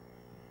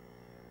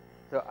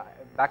 So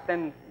back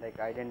then, like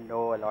I didn't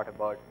know a lot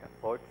about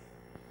ports.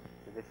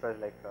 So this was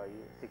like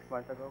 6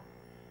 months ago.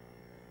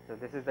 So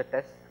this is the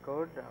test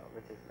code,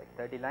 which is like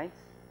 30 lines.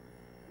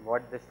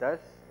 What this does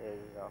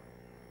is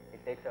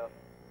it takes a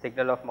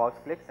signal of mouse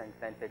clicks and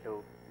sends it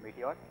to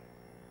Meteor,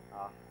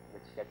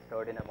 which gets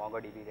stored in a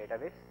MongoDB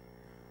database,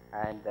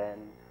 and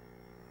then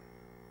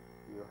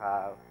you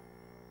have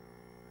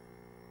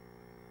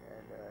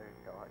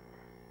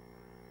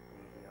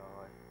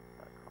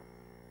header.meteor.com.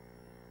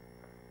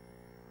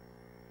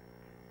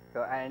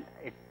 So and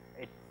it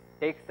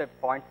takes the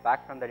points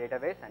back from the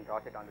database and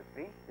draws it on the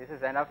screen. This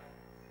is enough.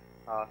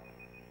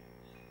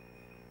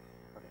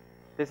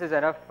 This is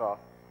enough,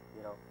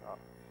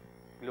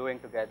 gluing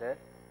together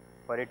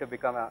for it to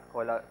become a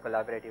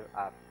collaborative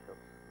app. So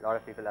a lot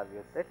of people have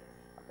used it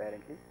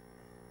apparently.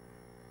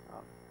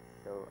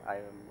 So I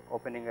am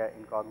opening an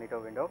incognito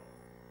window.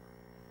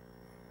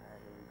 I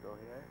will go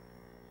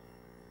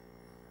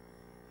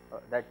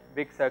here. That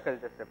big circle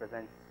just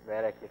represents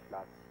where I click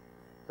last.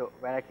 So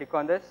when I click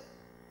on this,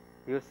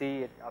 you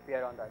see it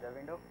appear on the other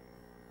window.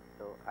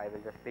 So I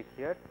will just click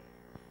here.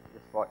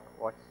 Just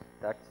watch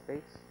that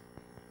space.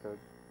 So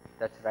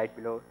that's right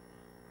below. Okay,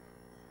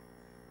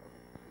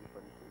 you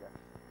couldn't see that.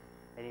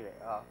 Anyway,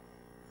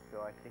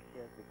 so I click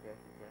here, click here,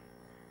 click here.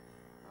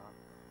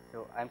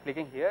 So I'm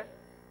clicking here.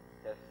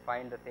 Just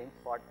find the same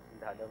spot in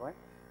the other one.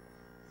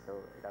 So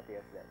it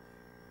appears there.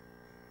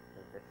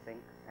 So just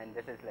sync, and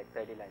this is like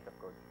 30 lines of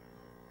code,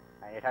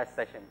 and it has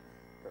sessions.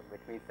 So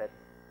which means that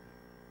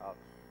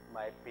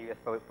my previous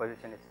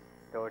position is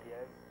stored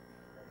here.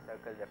 The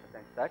circle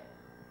represents that,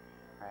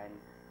 and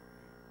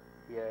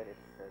here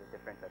it's a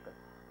different circle.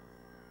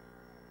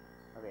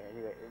 Okay.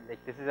 Anyway,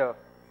 like this is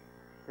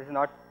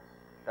not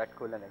that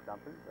cool an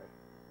example, but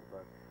it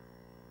works.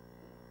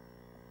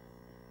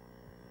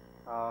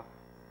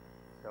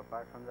 So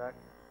apart from that,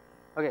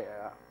 okay,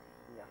 yeah.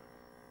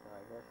 So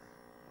I guess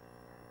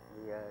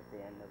we are at the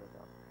end of the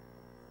talk.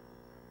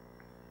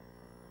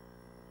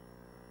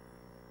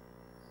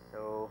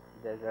 So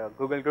there's a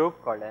Google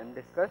group called Elm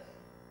Discuss.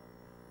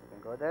 You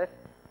can go there.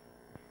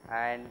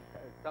 And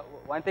so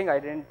one thing I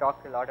didn't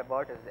talk a lot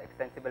about is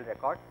extensible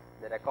records.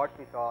 The records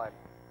we saw are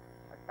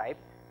typed,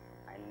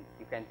 and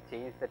you can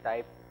change the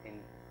type in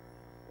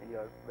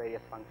your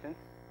various functions.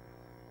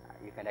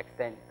 You can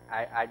extend,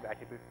 add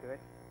attributes to it.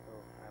 So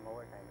I'm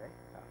over time, right?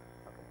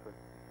 Okay, good.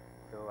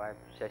 So I'm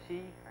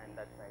Shashi, and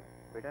that's my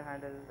Twitter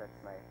handle.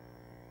 That's my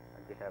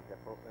GitHub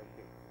repo,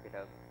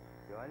 GitHub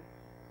URL.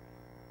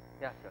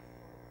 Yeah, sure.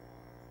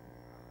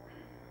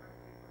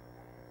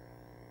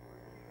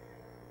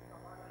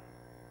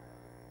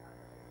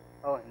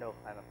 Oh no,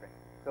 I'm afraid.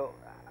 So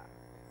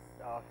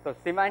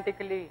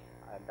semantically,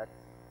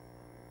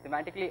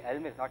 semantically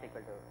Elm is not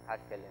equal to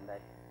Haskell in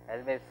that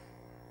Elm is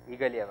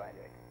eagerly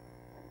evaluated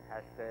and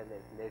Haskell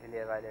is lazily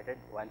evaluated.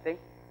 One thing,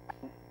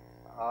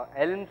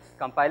 Elm's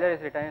compiler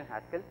is written in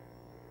Haskell,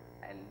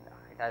 and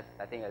it has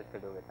nothing else to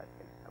do with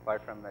Haskell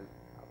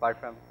apart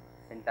from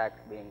syntax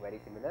being very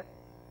similar.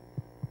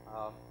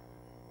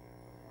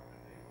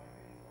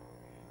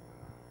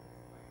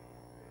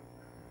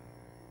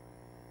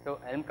 So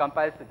Elm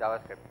compiles to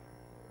JavaScript.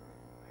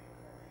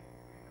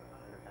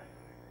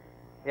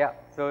 Yeah.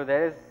 So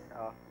there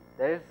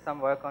is some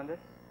work on this.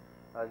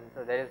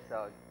 So there is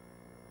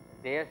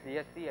JS,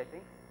 I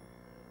think.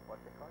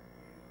 What's it called?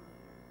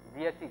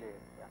 GSC,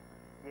 yeah.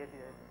 GSC,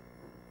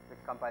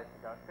 which compiles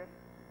to JavaScript.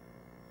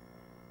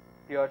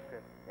 Pure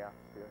script, yeah,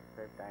 pure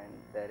script, and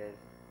there is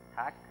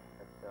Hack,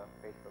 that's the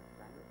Facebook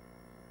language,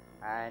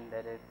 and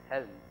there is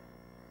Helm,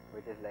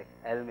 which is like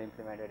Elm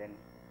implemented in.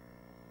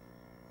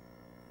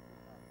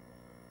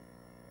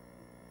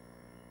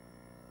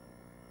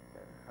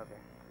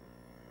 Okay.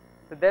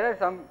 So there are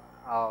some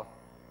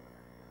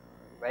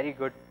very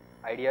good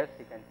ideas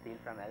you can steal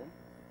from Elm.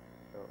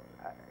 So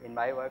in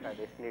my work, I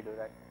basically do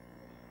that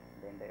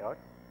day in day out.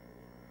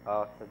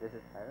 So this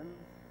is Helm.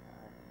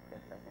 I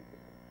guess I can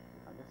click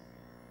on this.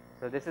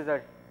 So this is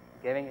a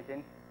gaming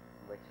engine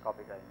which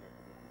copies our engine.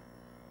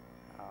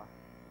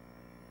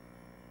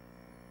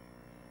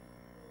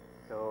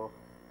 So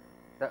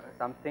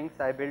some things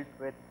I built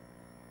with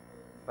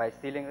by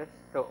stealing this.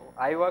 So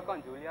I work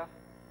on Julia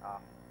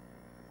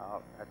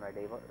as my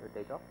day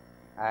job,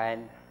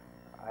 and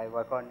I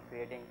work on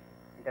creating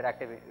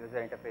interactive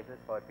user interfaces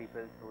for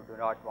people who do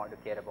not want to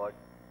care about,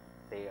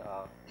 say,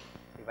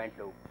 event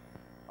loop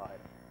or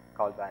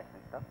callbacks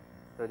and stuff.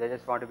 So they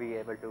just want to be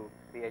able to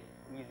create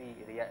easy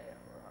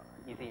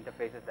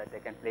interfaces that they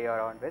can play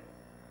around with.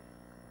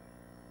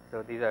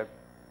 So these are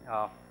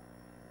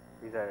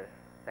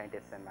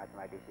scientists and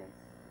mathematicians.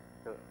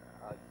 So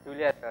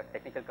Julia is a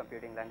technical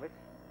computing language.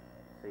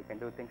 So you can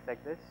do things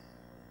like this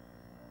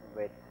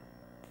with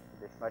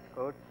this much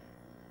code,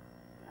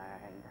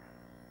 and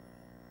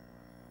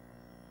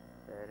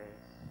there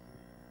is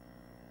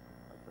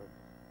also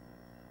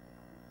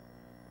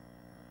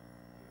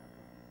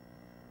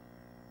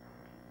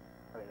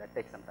okay, that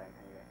takes some time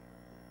anyway.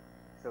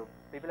 So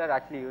people are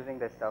actually using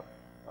this stuff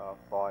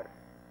for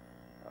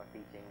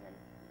teaching and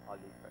all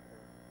these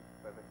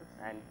purposes.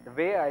 And the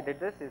way I did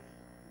this is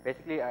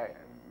basically I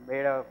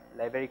made a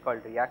library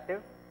called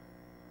Reactive,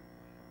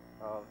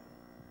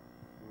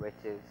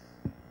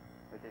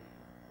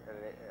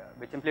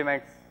 which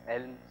implements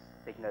Elm's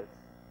signals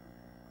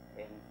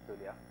in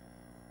Julia,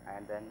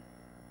 and then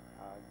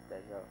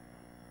there's a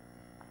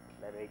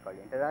library called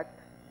Interact,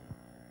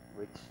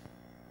 which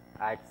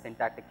adds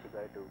syntactic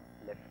sugar to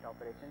lift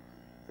operations.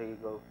 So you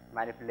go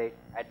add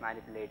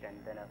manipulate, and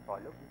then a for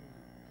loop,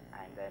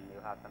 and then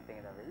you have something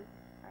in the middle,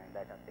 and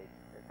that updates.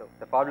 So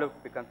the for loop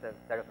becomes a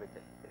set of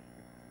widgets.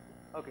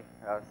 Okay,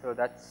 so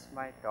that's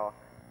my talk.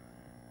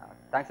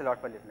 Thanks a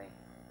lot for listening.